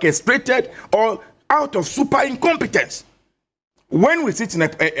genuinely orchestrated or out of super incompetence. When we sit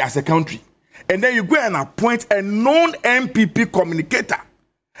as a country, and then you go and appoint a known MPP communicator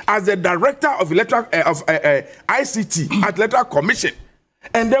as the director of electoral ICT at Electoral Commission,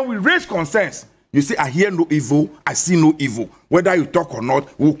 and then we raise concerns. You say, I hear no evil, I see no evil. Whether you talk or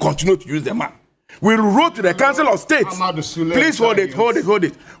not, we will continue to use the man. We wrote to the Council of State. Please hold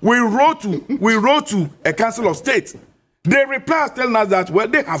it. We wrote to a Council of State. They replied telling us that, well,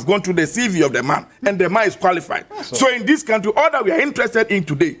 they have gone through the CV of the man, and the man is qualified. So in this country, all that we are interested in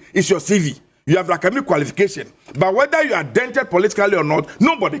today is your CV. You have academic qualification. But whether you are dented politically or not,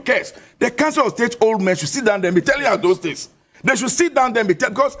 nobody cares. The Council of State old men should sit down and be telling us those things. They should sit down and be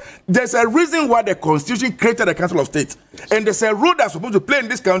telling, because there's a reason why the Constitution created the Council of State. And there's a role that's supposed to play in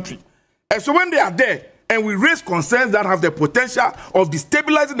this country. And so when they are there, and we raise concerns that have the potential of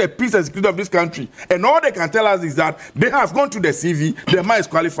destabilizing the peace and security of this country, and all they can tell us is that they have gone to the CV, their mind is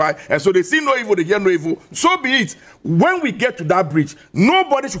qualified, and so they see no evil, they hear no evil. So be it. When we get to that bridge,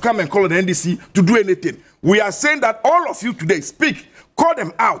 nobody should come and call on the NDC to do anything. We are saying that all of you today speak. Call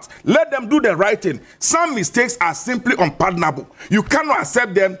them out. Let them do the right thing. Some mistakes are simply unpardonable. You cannot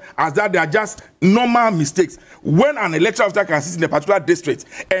accept them as that they are just normal mistakes. When an election officer can sit in a particular district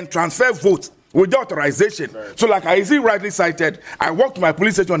and transfer votes without authorization. So like I see rightly cited, I walked to my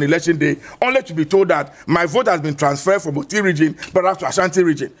police station on election day only to be told that my vote has been transferred from Oti region but to Ashanti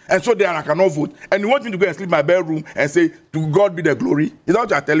region. And so there I cannot vote. And you want me to go and sleep in my bedroom and say, to God be the glory? Is that what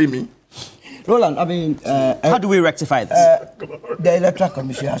you are telling me? Roland, I mean... how do we rectify this? The Electoral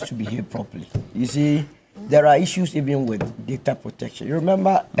Commission has to behave properly. You see, there are issues even with data protection. You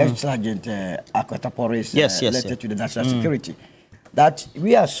remember Ex-Sergeant Akwatapore's letter to the National Security? That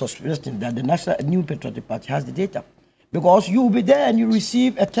we are suspecting that the New Patriotic Party has the data. Because you will be there and you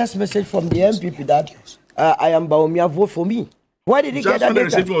receive a text message from the MPP that I am Baumia, vote for me. Why did he get that data?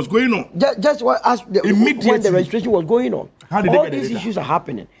 Just when the registration was going on. Just when the registration was going on. How did all these issues are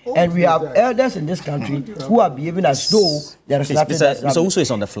happening. And we have elders in this country who are behaving as though there is nothing that's happening. So also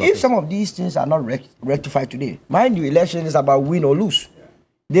is on the floor. If some of these things are not rectified today, mind you, election is about win or lose.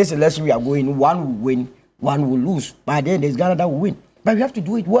 This election we are going, one will win, one will lose. By then, there's Ghana that will win. But we have to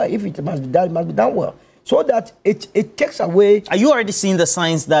do it well. If it must be done, it must be done well. So that it takes away... Are you already seeing the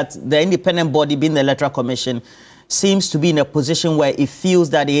signs that the independent body, being the Electoral Commission, seems to be in a position where it feels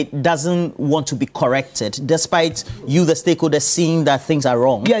that it doesn't want to be corrected, despite you, the stakeholders, seeing that things are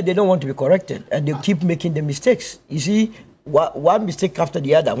wrong? Yeah, they don't want to be corrected, and they keep making the mistakes. You see, one mistake after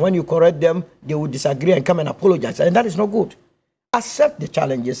the other. When you correct them, they will disagree and come and apologize, and that is not good. Accept the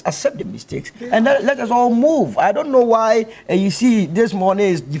challenges, accept the mistakes, and let us all move. I don't know why you see this morning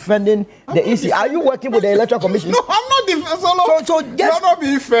is defending the EC. Are you working with the Electoral Commission? No, I'm not defending. So yes, you're not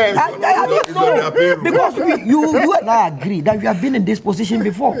being fair. I don't know, because you and I agree that we have been in this position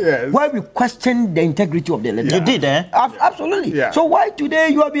before, where we question the integrity of the election. You did, eh? Absolutely. Yeah. So why today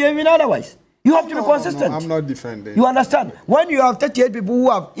you are behaving otherwise? You have to be consistent. No, I'm not defending. You understand? When you have 38 people who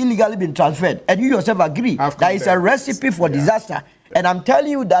have illegally been transferred, and you yourself agree that it's a recipe for disaster, and I'm telling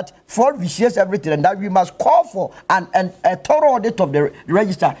you that fraud vicious everything, and that we must call for a thorough audit of the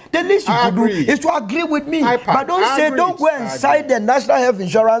register. The least you could do is to agree with me. But don't go and cite the National Health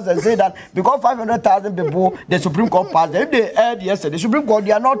Insurance and say that because 500,000 people, the Supreme Court passed. If they heard yesterday, the Supreme Court,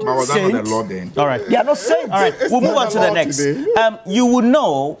 they are not saints. All right. They are not saints. All right. We'll move on to the next. You will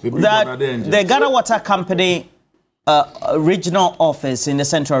know that the Ghana Water Company regional office in the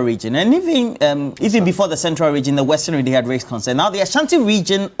central region, and even before the central region, the western region had raised concern. Now the Ashanti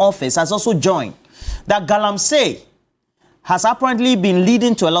region office has also joined. That Galamsey has apparently been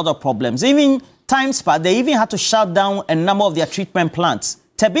leading to a lot of problems. Even times past, they even had to shut down a number of their treatment plants.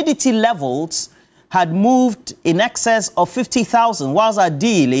 Turbidity levels had moved in excess of 50,000, whilst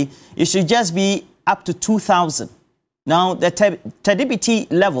ideally it should just be up to 2,000. Now the turbidity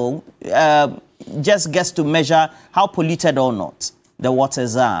level just gets to measure how polluted or not the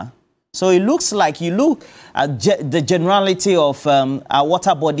waters are. So it looks like you look at the generality of our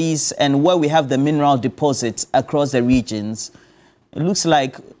water bodies and where we have the mineral deposits across the regions. It looks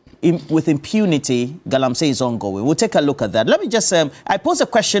like with impunity, Galamsey is ongoing. We'll take a look at that. Let me just, I posed a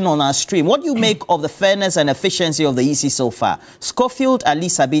question on our stream. What do you make of the fairness and efficiency of the EC so far? Schofield Ali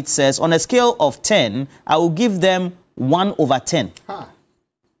Sabit says, on a scale of 10, I will give them 1/10. Huh.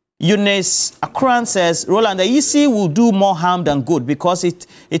 Eunice Akran says, Roland, the EC will do more harm than good because it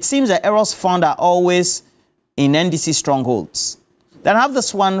seems that errors found are always in NDC strongholds. Then I have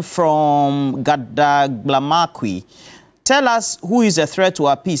this one from Gadaglamakwi. Tell us who is a threat to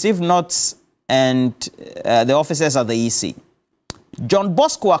our peace, if not and the officers of the EC. John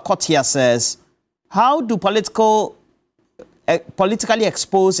Bosco Akotia says, how do politically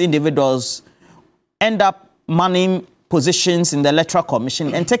exposed individuals end up manning positions in the Electoral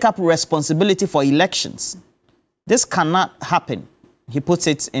Commission and take up responsibility for elections? This cannot happen. He puts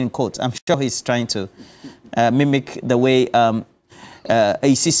it in quotes. I'm sure he's trying to mimic the way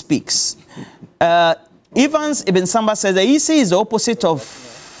EC speaks. Evans Ibn Samba says the EC is the opposite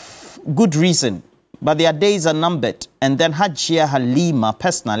of good reason, but their days are numbered. And then Hajia Halima,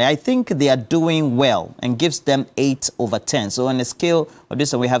 personally, I think they are doing well and gives them 8/10. So on a scale of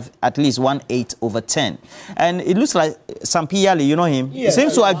this, we have at least 1/8/10. And it looks like Sampiali, you know him, yes, he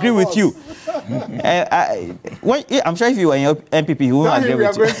seems to agree with you. I'm sure if you were in your MPP, he won't agree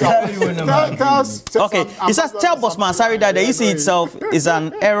with you. Okay, he says, tell Bosman Sari that the EC itself is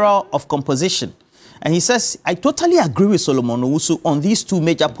an error of composition. And he says, I totally agree with Solomon Owusu on these two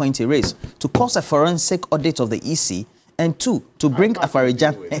major points he raised, to cause a forensic audit of the EC, and two, to bring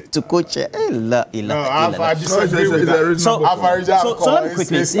Afarijan to co-chair. So let me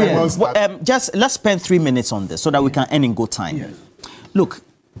quickly, just let's spend 3 minutes on this so that we can end in good time. Yes. Look,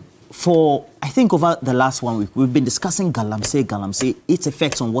 for, I think over the last 1 week, we've been discussing Galamsey, its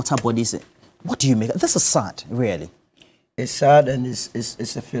effects on water bodies. What do you make? This is sad, really. It's sad, and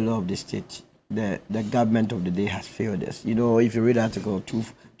it's a failure of the state. The government of the day has failed us. You know, if you read Article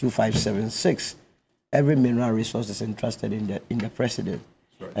 2576, every mineral resource is entrusted in the president.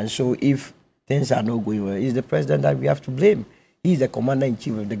 Right. And so if things are not going well, it's the president that we have to blame. He is the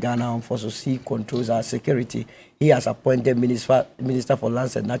commander-in-chief of the Ghana Armed Forces. He controls our security. He has appointed Minister for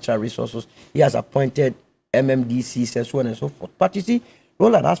Lands and Natural Resources. He has appointed MMDCs and so on and so forth. But you see,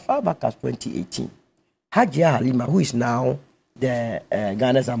 Roland, as far back as 2018, Hajia Halima, who is now the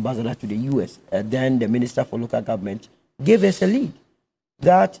Ghana's ambassador to the US, then the Minister for Local Government, gave us a lead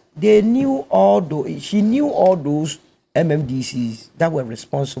that they knew she knew all those MMDCs that were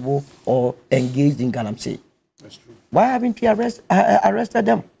responsible or engaged in Galamsey. That's true. Why haven't we arrested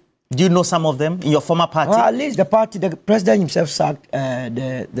them? Do you know some of them in your former party? Well, at least the president himself sacked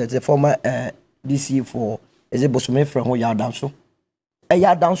the former DC for Bosome from Yadanso.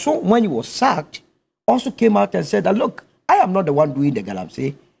 Yadanso, when he was sacked, also came out and said that, look, I am not the one doing the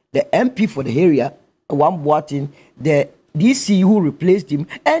Galamsey. The MP for the area, one Boatin, the DC who replaced him,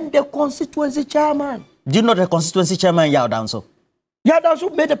 and the constituency chairman. Do you know the constituency chairman, Yao Danso? Yao Danso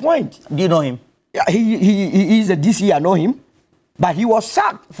made a point. Do you know him? Yeah, he is a DC, I know him. But he was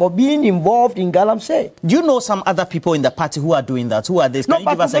sacked for being involved in Galamsey. Do you know some other people in the party who are doing that? Who are they? Can you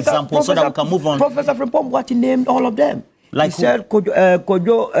give us examples so that we can move on? Professor Frimpong Boatin named all of them. Like he said,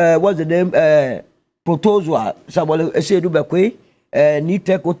 Kojo, what's the name? Protozwa, Samuel Esedu Bekwe,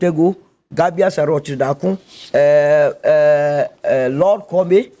 Nite Kotego, Gabia Sarochi Dakun, Lord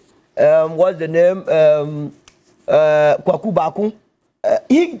Kome, what's the name? Kwaku Bakun.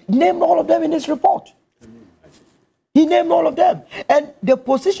 He named all of them in his report. He named all of them. And the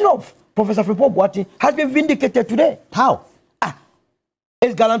position of Professor Frimpong Boatin has been vindicated today. How?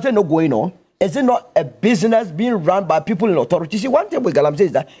 Is Galamsey not going on? Is it not a business being run by people in authority? See, one thing with Galamsey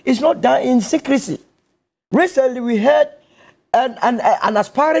is that it's not done in secrecy. Recently, we had an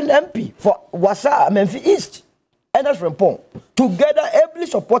aspiring MP for Wasa, Memphis East, and that's Frimpong, together ably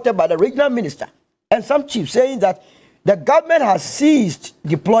supported by the regional minister and some chiefs, saying that the government has ceased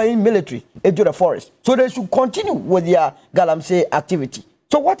deploying military into the forest. So they should continue with their Galamsey activity.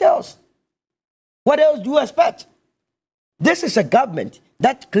 So what else? What else do you expect? This is a government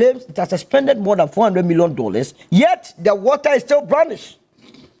that claims it has expended more than $400 million, yet the water is still brownish.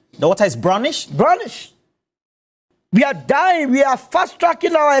 The water is brownish? Brownish. We are dying. We are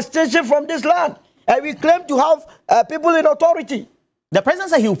fast-tracking our extension from this land. And we claim to have people in authority. The president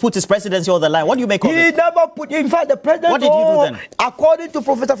said he will put his presidency on the line. What do you make of it? He never put... In fact, the president... What did you do then? According to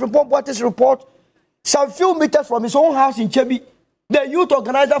Professor Frimpong Boatin's report, some few meters from his own house in Chebi, the youth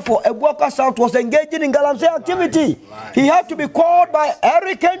organizer for Ebuaka South was engaging in Galamsey activity. He had to be called by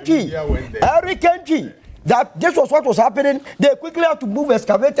Eric Kenji. that this was what was happening. They quickly had to move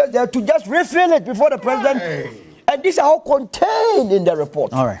excavators there to just refill it before the president. And these are all contained in the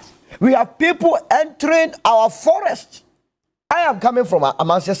report. All right. We have people entering our forest. I am coming from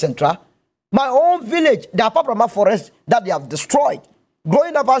Amansia Central. My own village, the Apaprama forest that they have destroyed.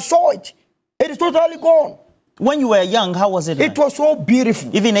 Growing up, I saw it. It is totally gone. When you were young, how was it like? It was so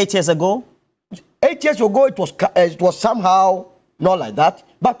beautiful. Even 8 years ago? 8 years ago, it was somehow not like that.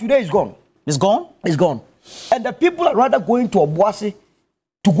 But today it's gone. It's gone? It's gone. And the people are rather going to Obuasi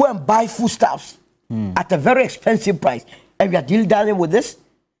to go and buy foodstuffs at a very expensive price. And we are dealing with this.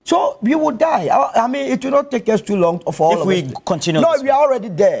 So we will die. I mean, it will not take us too long for all of us. If we continue. No, we are already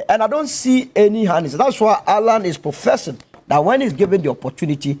there. And I don't see any hands. That's why Alan is professing that when he's given the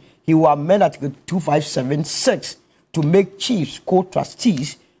opportunity, he will amend Article 2576 to make chiefs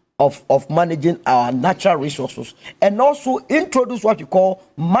co-trustees of managing our natural resources, and also introduce what you call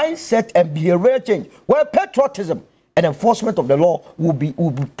mindset and behavioral change, where patriotism and enforcement of the law will be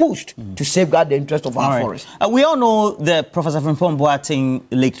pushed to safeguard the interest of our forests. We all know the Professor Frimpong Boateng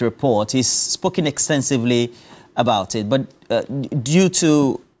leaked report. He's spoken extensively about it, but due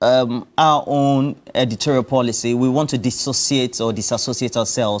to our own editorial policy, we want to dissociate or disassociate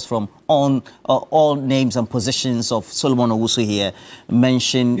ourselves from all names and positions of Solomon Owusu here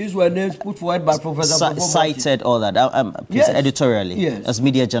mentioned. These were names put forward by Professor cited all that. Please, editorially, as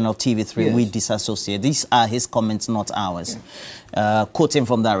Media Journal TV3, we disassociate. These are his comments, not ours. Quoting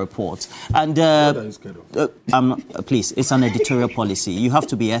from that report. And please, it's an editorial policy. You have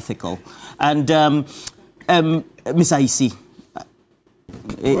to be ethical. And Mr. Isi,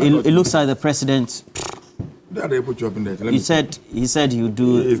 it looks like the president. He said you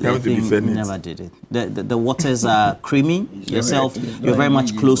do the thing, you never did it. The waters are creamy. Yourself, you're very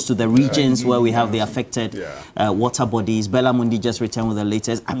much close to the regions where we have the affected water bodies. Bella Mundi just returned with the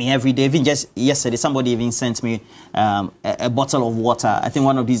latest. I mean, every day, even just yesterday, somebody even sent me a bottle of water. I think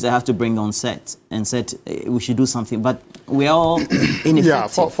one of these I have to bring on set and said we should do something. But we're all ineffective. Yeah,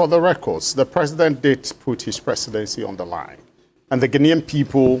 for the records, the president did put his presidency on the line. And the Ghanaian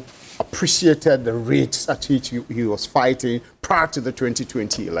people appreciated the rates at which he was fighting prior to the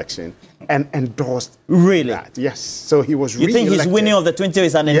 2020 election and endorsed that. Yes. So he was re-elected. You think his winning of the 2020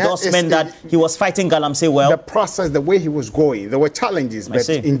 is an endorsement that he was fighting Galamsey well? The process, the way he was going, there were challenges, but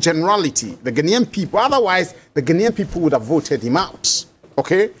in generality, the Ghanaian people, otherwise the Ghanaian people would have voted him out.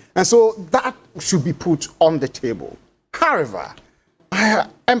 Okay? And so that should be put on the table. However, I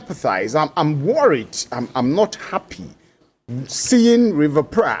empathize. I'm worried. I'm not happy seeing River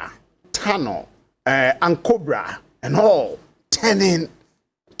Pra, Tano, and Cobra, and all turning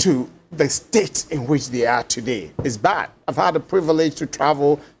to the state in which they are today. It's bad. I've had the privilege to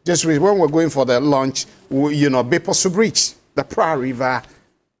travel just when we're going for the lunch, you know, Beposu Bridge, the Pra River,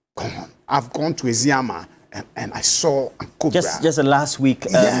 gone. I've gone to Eziama, and I saw Cobra. Just last week,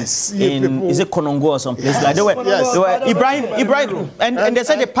 is it Konongo or someplace? Like they were Ibrahim, and they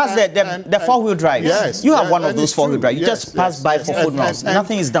said they passed the four-wheel drive. Yes, you have one of those four-wheel drive. You just pass by for food now.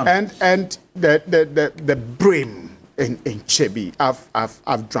 Nothing is done. And the brim in Chebi,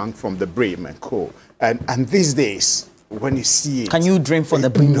 I've drunk from the brim and co. And these days, when you see it, can you drink from the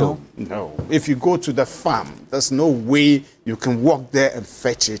brim? No. If you go to the farm, there's no way you can walk there and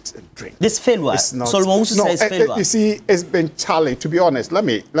fetch it and drink. This failure. Solomon Owusu says failure. You see, it's been challenged. To be honest, let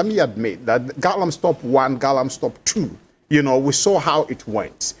me admit that Galam Stop 1, Galam Stop 2, you know, we saw how it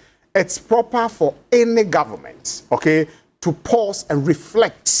went. It's proper for any government, okay, to pause and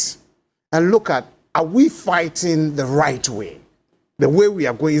reflect and look at, are we fighting the right way? The way we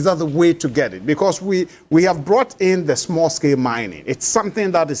are going, is that the way to get it? Because we have brought in the small-scale mining. It's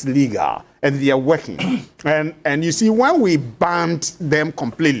something that is legal, and they are working. and you see, when we banned them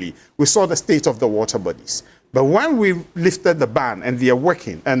completely, we saw the state of the water bodies. But when we lifted the ban, and they are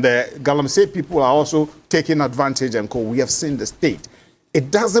working, and the Galamsey people are also taking advantage and we have seen the state. It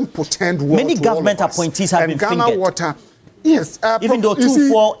doesn't portend well. Many government appointees have been Ghana fingered. Water, yes. Even though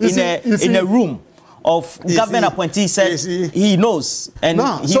 2-4 in a room of government appointees says he knows, and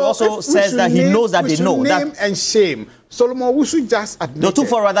he also says that he knows that they know. Name and shame. Solomon Owusu just admitted. The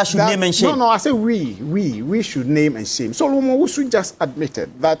 2-4 rather should name and shame. No, I say we should name and shame. Solomon Owusu just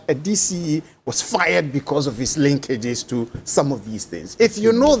admitted that a DCE was fired because of his linkages to some of these things. If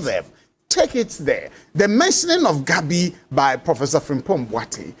you know them, take it there. The mentioning of Gabi by Professor Frimpong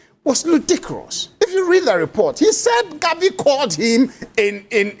Boateng was ludicrous. If you read the report, he said Gabi called him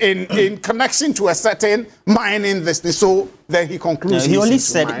in connection to a certain mining business. So then he concludes. No, he only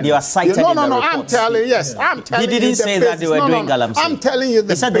said they were cited in the report. I'm telling you. He didn't say that they were doing Galamsey. I'm telling you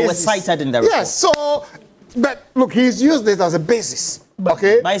the He said they were cited in the report. Yes, so, but look, he's used it as a basis.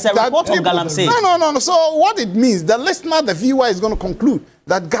 Okay? But it's a report of Galamsey. No. So what it means, the listener, the viewer is going to conclude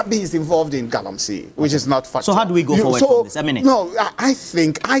that Gabi is involved in Galamsey, which is not factual. So how do we go forward from this? A minute. No, I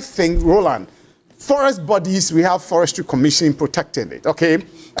think, Roland, forest bodies, we have Forestry Commission protecting it, okay?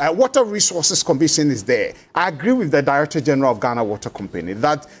 Water Resources Commission is there. I agree with the Director General of Ghana Water Company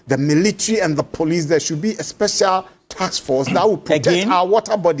that the military and the police, there should be a special task force that will protect our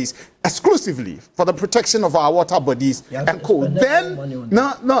water bodies exclusively for the protection of our water bodies and co. Then,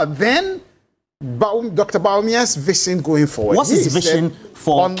 then Dr. Baumia's vision going forward. What's his vision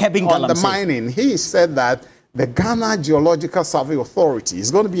for curbing on the mining? He said that the Ghana Geological Survey Authority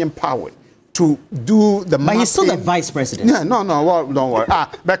is going to be empowered to do the mapping. But he's still the vice president. Yeah, no, don't worry.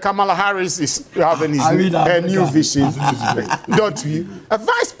 But Kamala Harris is having her new vision. Don't you? A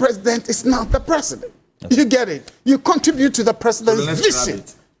vice president is not the president. Okay. You get it? You contribute to the president's vision.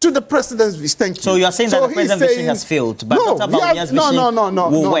 To the president's vision. Thank you. So you are saying that the president's vision has failed, but Dr. Baumia's vision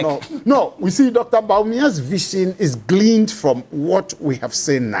will work. No, we see Dr. Baumia's vision is gleaned from what we have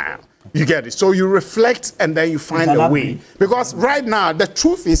seen now. You get it? So you reflect and then you find a way. Because right now, the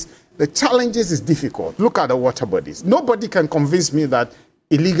truth is, the challenges is difficult. Look at the water bodies. Nobody can convince me that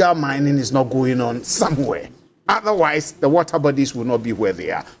illegal mining is not going on somewhere. Otherwise, the water bodies will not be where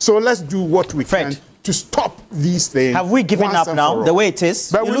they are. So let's do what we can to stop these things. Have we given up now, the way it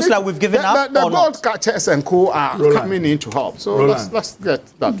is? It looks like we've given up. The gold catchers and co are coming in to help. So let's get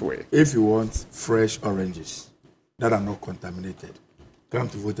that way. If you want fresh oranges that are not contaminated, come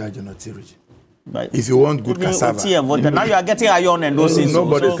to Volta Genoti region. Right. If you want good cassava, now you are getting iron and those things.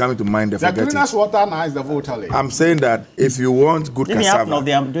 Nobody is coming to mind. The cleanest water now is the Volta lake. I'm saying that if you want good cassava,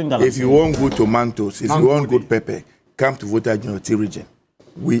 if you want good tomatoes, if you want good pepper, come to Volta Genoti region.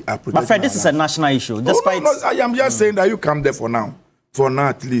 We are protecting. My friend, this is a national issue. Despite I am just saying that you come there for now. For now,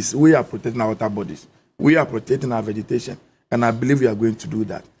 at least, we are protecting our water bodies. We are protecting our vegetation. And I believe we are going to do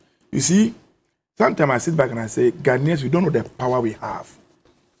that. You see, sometimes I sit back and I say, Ghanaians, we don't know the power we have.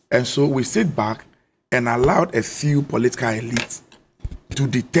 And so we sit back and allowed a few political elites to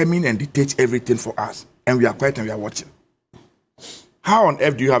determine and dictate everything for us. And we are quiet and we are watching. How on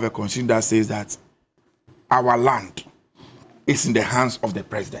earth do you have a constitution that says that our land is in the hands of the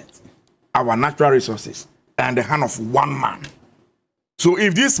president, our natural resources are in the hand of one man? So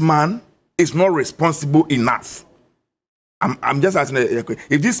if this man is not responsible enough, I'm just asking a question.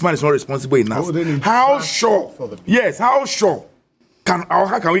 If this man is not responsible enough, how sure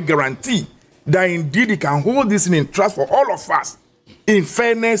how can we guarantee that indeed he can hold this in trust for all of us in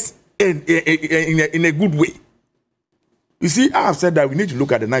fairness and in a good way? You see, I have said that we need to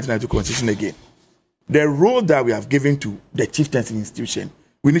look at the 1992 Constitution again. The role that we have given to the chieftaincy institution,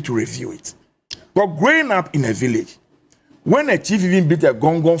 we need to review it. But growing up in a village, when a chief even beat a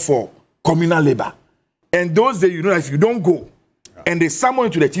gong for communal labor, and those days, you know, if you don't go, and they summon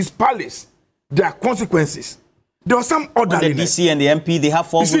you to the chief's palace, there are consequences. There was some orderliness. The DC and the MP, they have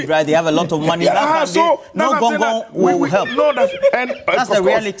four-wheel drive, they have a lot of money. No gong will help. No, that's the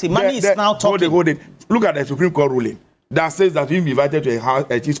reality. Money is now talking. Hold it. Look at the Supreme Court ruling that says that if you invited to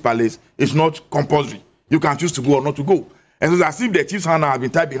a chief's palace, it's not compulsory. You can choose to go or not to go. And so it's as if the chief's hand has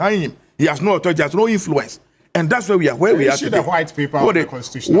been tied behind him. He has no authority, he has no influence. And that's where we are. Where we are today. The white paper of the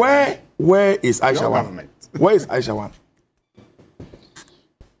Constitution. Where is Aisha Wan? Where is Aisha Wan?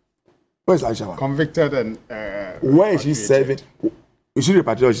 Where is Aisha Wan? Convicted and where is she serving? Is she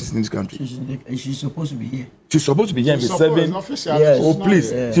repatriated or she's in this country? She's supposed to be here. She's supposed to be here and be serving. Yes. Oh,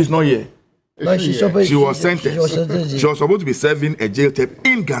 please. She's not here. No, she was sentenced. She was supposed to be serving a jail term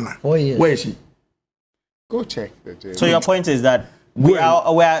in Ghana. Where is she? Go check the jail. So your point is that we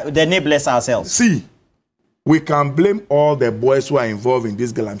are the enablers ourselves. See, we can blame all the boys who are involved in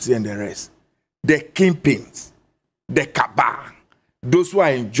this Galamsey and the rest. The kingpins, the cabal, those who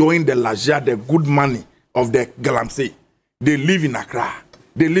are enjoying the leisure, the good money of the Galamsey. They live in Accra.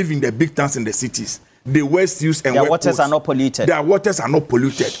 They live in the big towns in the cities. They wear suits and their waters are not polluted. Their waters are not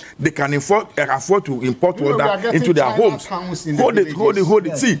polluted. They can afford to import water into their homes. Hold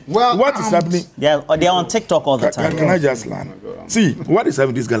it. See, what is happening? They are on TikTok all the time. Can I just learn? See, what is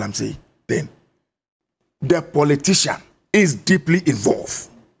happening this Galamsey then? The politician is deeply involved.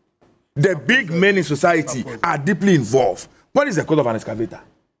 The big men in society are deeply involved. What is the cause of an excavator?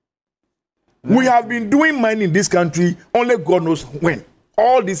 We have been doing mining in this country only God knows when.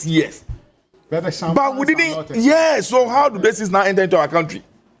 All these years. But we didn't. Yes. So how do this now enter into our country?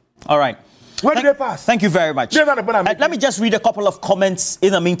 All right. Where did they pass? Thank you very much. Let me just read a couple of comments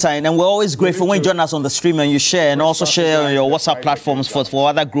in the meantime. And we're always grateful when you join us on the stream and you share, and also share on your WhatsApp platforms for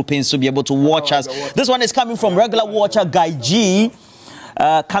other groupings to be able to watch us. This one is coming from regular watcher Guy G.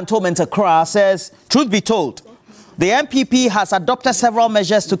 Cantonment Accra says, truth be told, The MPP has adopted several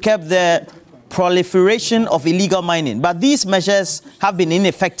measures to curb the proliferation of illegal mining, but these measures have been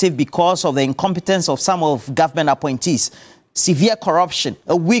ineffective because of the incompetence of some of government appointees, severe corruption,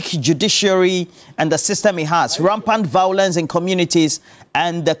 a weak judiciary and the system it has, rampant violence in communities,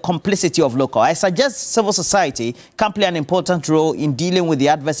 and the complicity of local. I suggest civil society can play an important role in dealing with the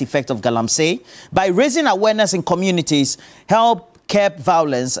adverse effect of galamsey by raising awareness in communities, help curb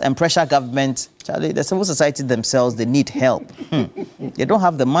violence and pressure government. Charlie, the civil society themselves, they need help. They don't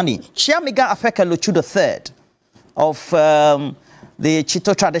have the money. Chiamiga Afeka Luchu III of the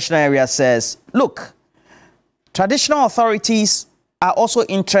Chito traditional area says, look, traditional authorities are also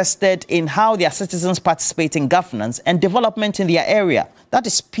interested in how their citizens participate in governance and development in their area. That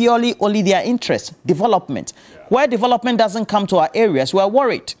is purely only their interest, development. Yeah. Where development doesn't come to our areas, we are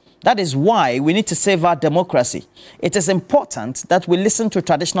worried. That is why we need to save our democracy. It is important that we listen to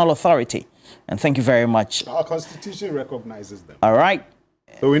traditional authority. And thank you very much. Our constitution recognizes them. All right.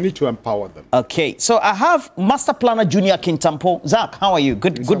 So we need to empower them. Okay. So I have Master Planner Junior Kintampo. Zach, how are you?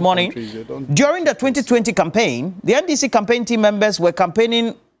 Good morning. During the 2020 campaign, the NDC campaign team members were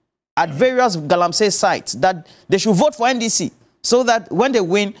campaigning at various galamsey sites that they should vote for NDC so that when they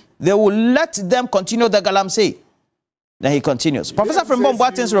win, they will let them continue the galamsey. Then he continues. Professor Frimpong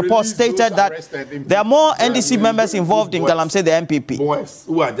Boateng's report stated that there are more NDC members involved in galamsey than MPP.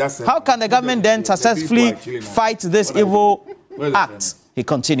 How can the government then successfully fight this evil act? He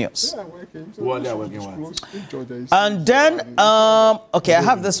continues. And then, okay, I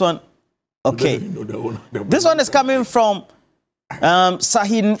have this one. Okay. This one is coming from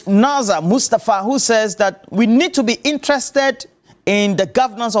Sahinaza Mustafa, who says that we need to be interested in the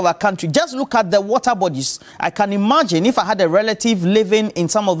governance of our country. Just look at the water bodies. I can imagine if I had a relative living in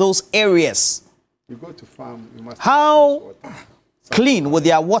some of those areas. You go to farm, you must how clean would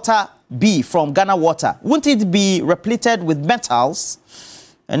their water be from Ghana water? Wouldn't it be repleted with metals?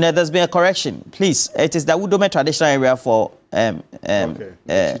 And there's been a correction. Please, it is the Udome traditional area for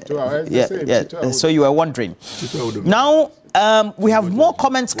so you were wondering. Now we have more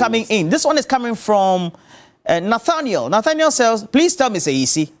comments coming in. This one is coming from Nathaniel. Nathaniel says, please tell me, say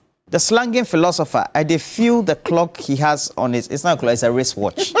easy. The slanging philosopher, I dey feel the clock he has on it. It's not a clock, it's a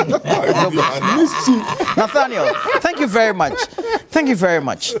wristwatch. Nathaniel, thank you very much. Thank you very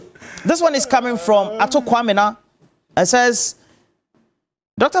much. This one is coming from Ato Kwamina. It says,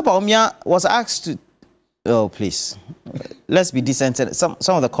 Dr. Baumia was asked to... Oh, please. Let's be decent. Some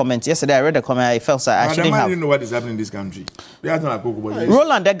of the comments. Yesterday, I read a comment. I felt I shouldn't have. I didn't know what is happening in this country.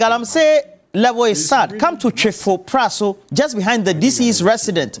 Roland, the galamsey level is sad. Come to Chefo Praso, just behind the DC's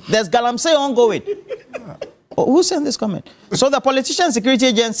resident. There's galamsey ongoing. Oh, who sent this comment? So the politicians and security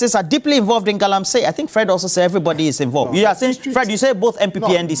agencies are deeply involved in galamsey. I think Fred also said everybody is involved. You are saying, Fred, you say both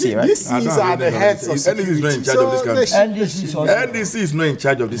MPP and NDC, right? DCs are the heads of NDC is not in charge of this country. NDC is not in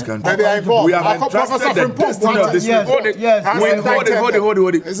charge of this country. We have entrusted the destiny of this country.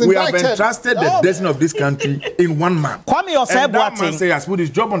 We have entrusted the destiny of this country in one man. Kwame And that man has put his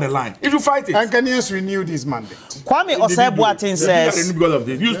job on the line. If you fight it. And Ghanaians renewed his mandate. Kwame Osei-Boateng says...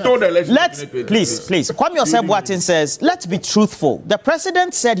 You stole the election. Please. Kwame Osei-Boateng says, let's be truthful. The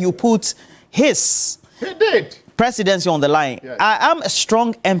president said you put his presidency on the line. Yes. I am a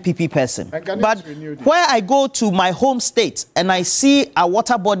strong MPP person. But where I go to my home state and I see our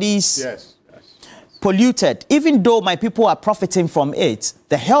water bodies polluted, even though my people are profiting from it,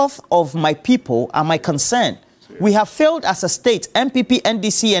 the health of my people are my concern. We have failed as a state, MPP,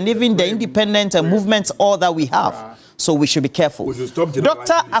 NDC, and even the independent movements, all that we have. So we should be careful.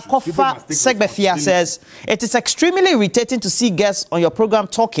 Dr. Akofa Segbefia says, it is extremely irritating to see guests on your program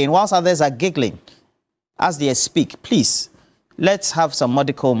talking whilst others are giggling as they speak. Please, let's have some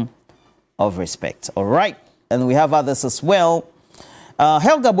modicum of respect. All right. And we have others as well.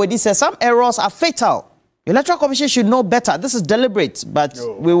 Helga Bodi says, some errors are fatal. The Electoral Commission should know better. This is deliberate, but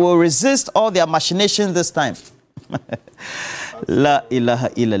we will resist all their machinations this time. La ilaha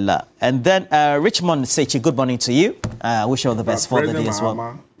illallah. And then Richmond Sechi, good morning to you. Wish you all the best for the day as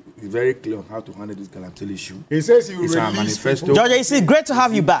well. He's very clear on how to handle this galamsey issue. He says he will release our manifesto. Georgia, it's great to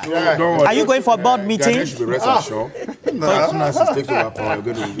have you back. Yeah. Are you going for a board meeting? Should be rest assured. As soon as he takes over power,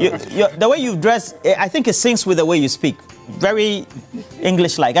 the way you've dressed, I think it syncs with the way you speak. Very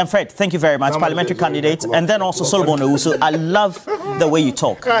English-like. And Fred, thank you very much, parliamentary candidate. And then also Solomon Owusu. I love the way you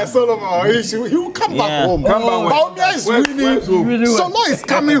talk. Solomon, he will come back home. Baumia is winning. Solomon is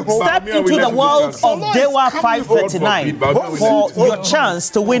coming home. Step into the world of Dewa 539 for your chance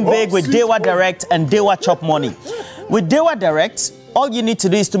to win big with Dewa Direct and Dewa Chop Money. With Dewa Direct, All you need to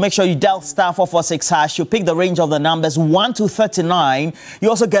do is to make sure you dial *446#. You pick the range of the numbers 1 to 39. You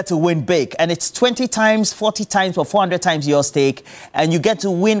also get to win big. And it's 20 times, 40 times, or 400 times your stake. And you get to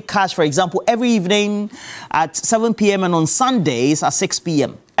win cash, for example, every evening at 7 p.m. and on Sundays at 6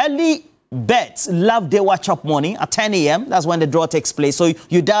 p.m. Early bets love day watch up money at 10 a.m. That's when the draw takes place. So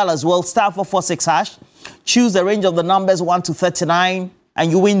you dial as well *446#. Choose the range of the numbers 1 to 39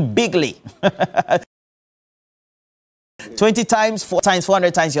 and you win bigly. 20 times, 4 times,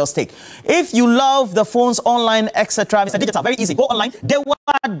 400 times your stake. If you love the phones online, etc., Mr. Digital, very easy. Go online,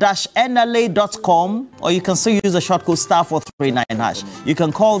 dewa-nla.com, or you can still use the short code *439#. You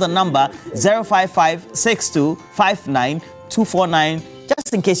can call the number 055-6259-249,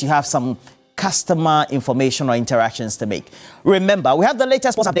 just in case you have some customer information or interactions to make. Remember, we have the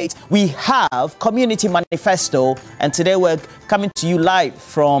latest sports update. We have Community Manifesto, and today we're coming to you live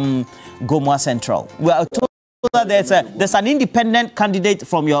from Gomwa Central. We are told that there's an independent candidate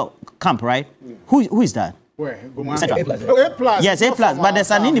from your camp, right? Who is that? Where? Central. A+. Yes, A+. But there's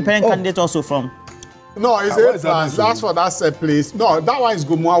an independent candidate also from... No, it's A+. That's for that said place. No, that one is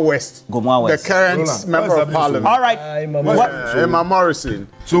Gomwa West. Gomwa West. The current member of parliament. All right. Emma Morrison.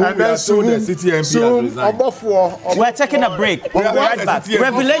 So and then soon, the city MP soon has resigned. We're taking a break. We'll be right back.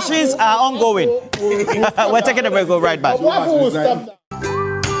 Revelations are ongoing. We're taking a break. We'll be right back.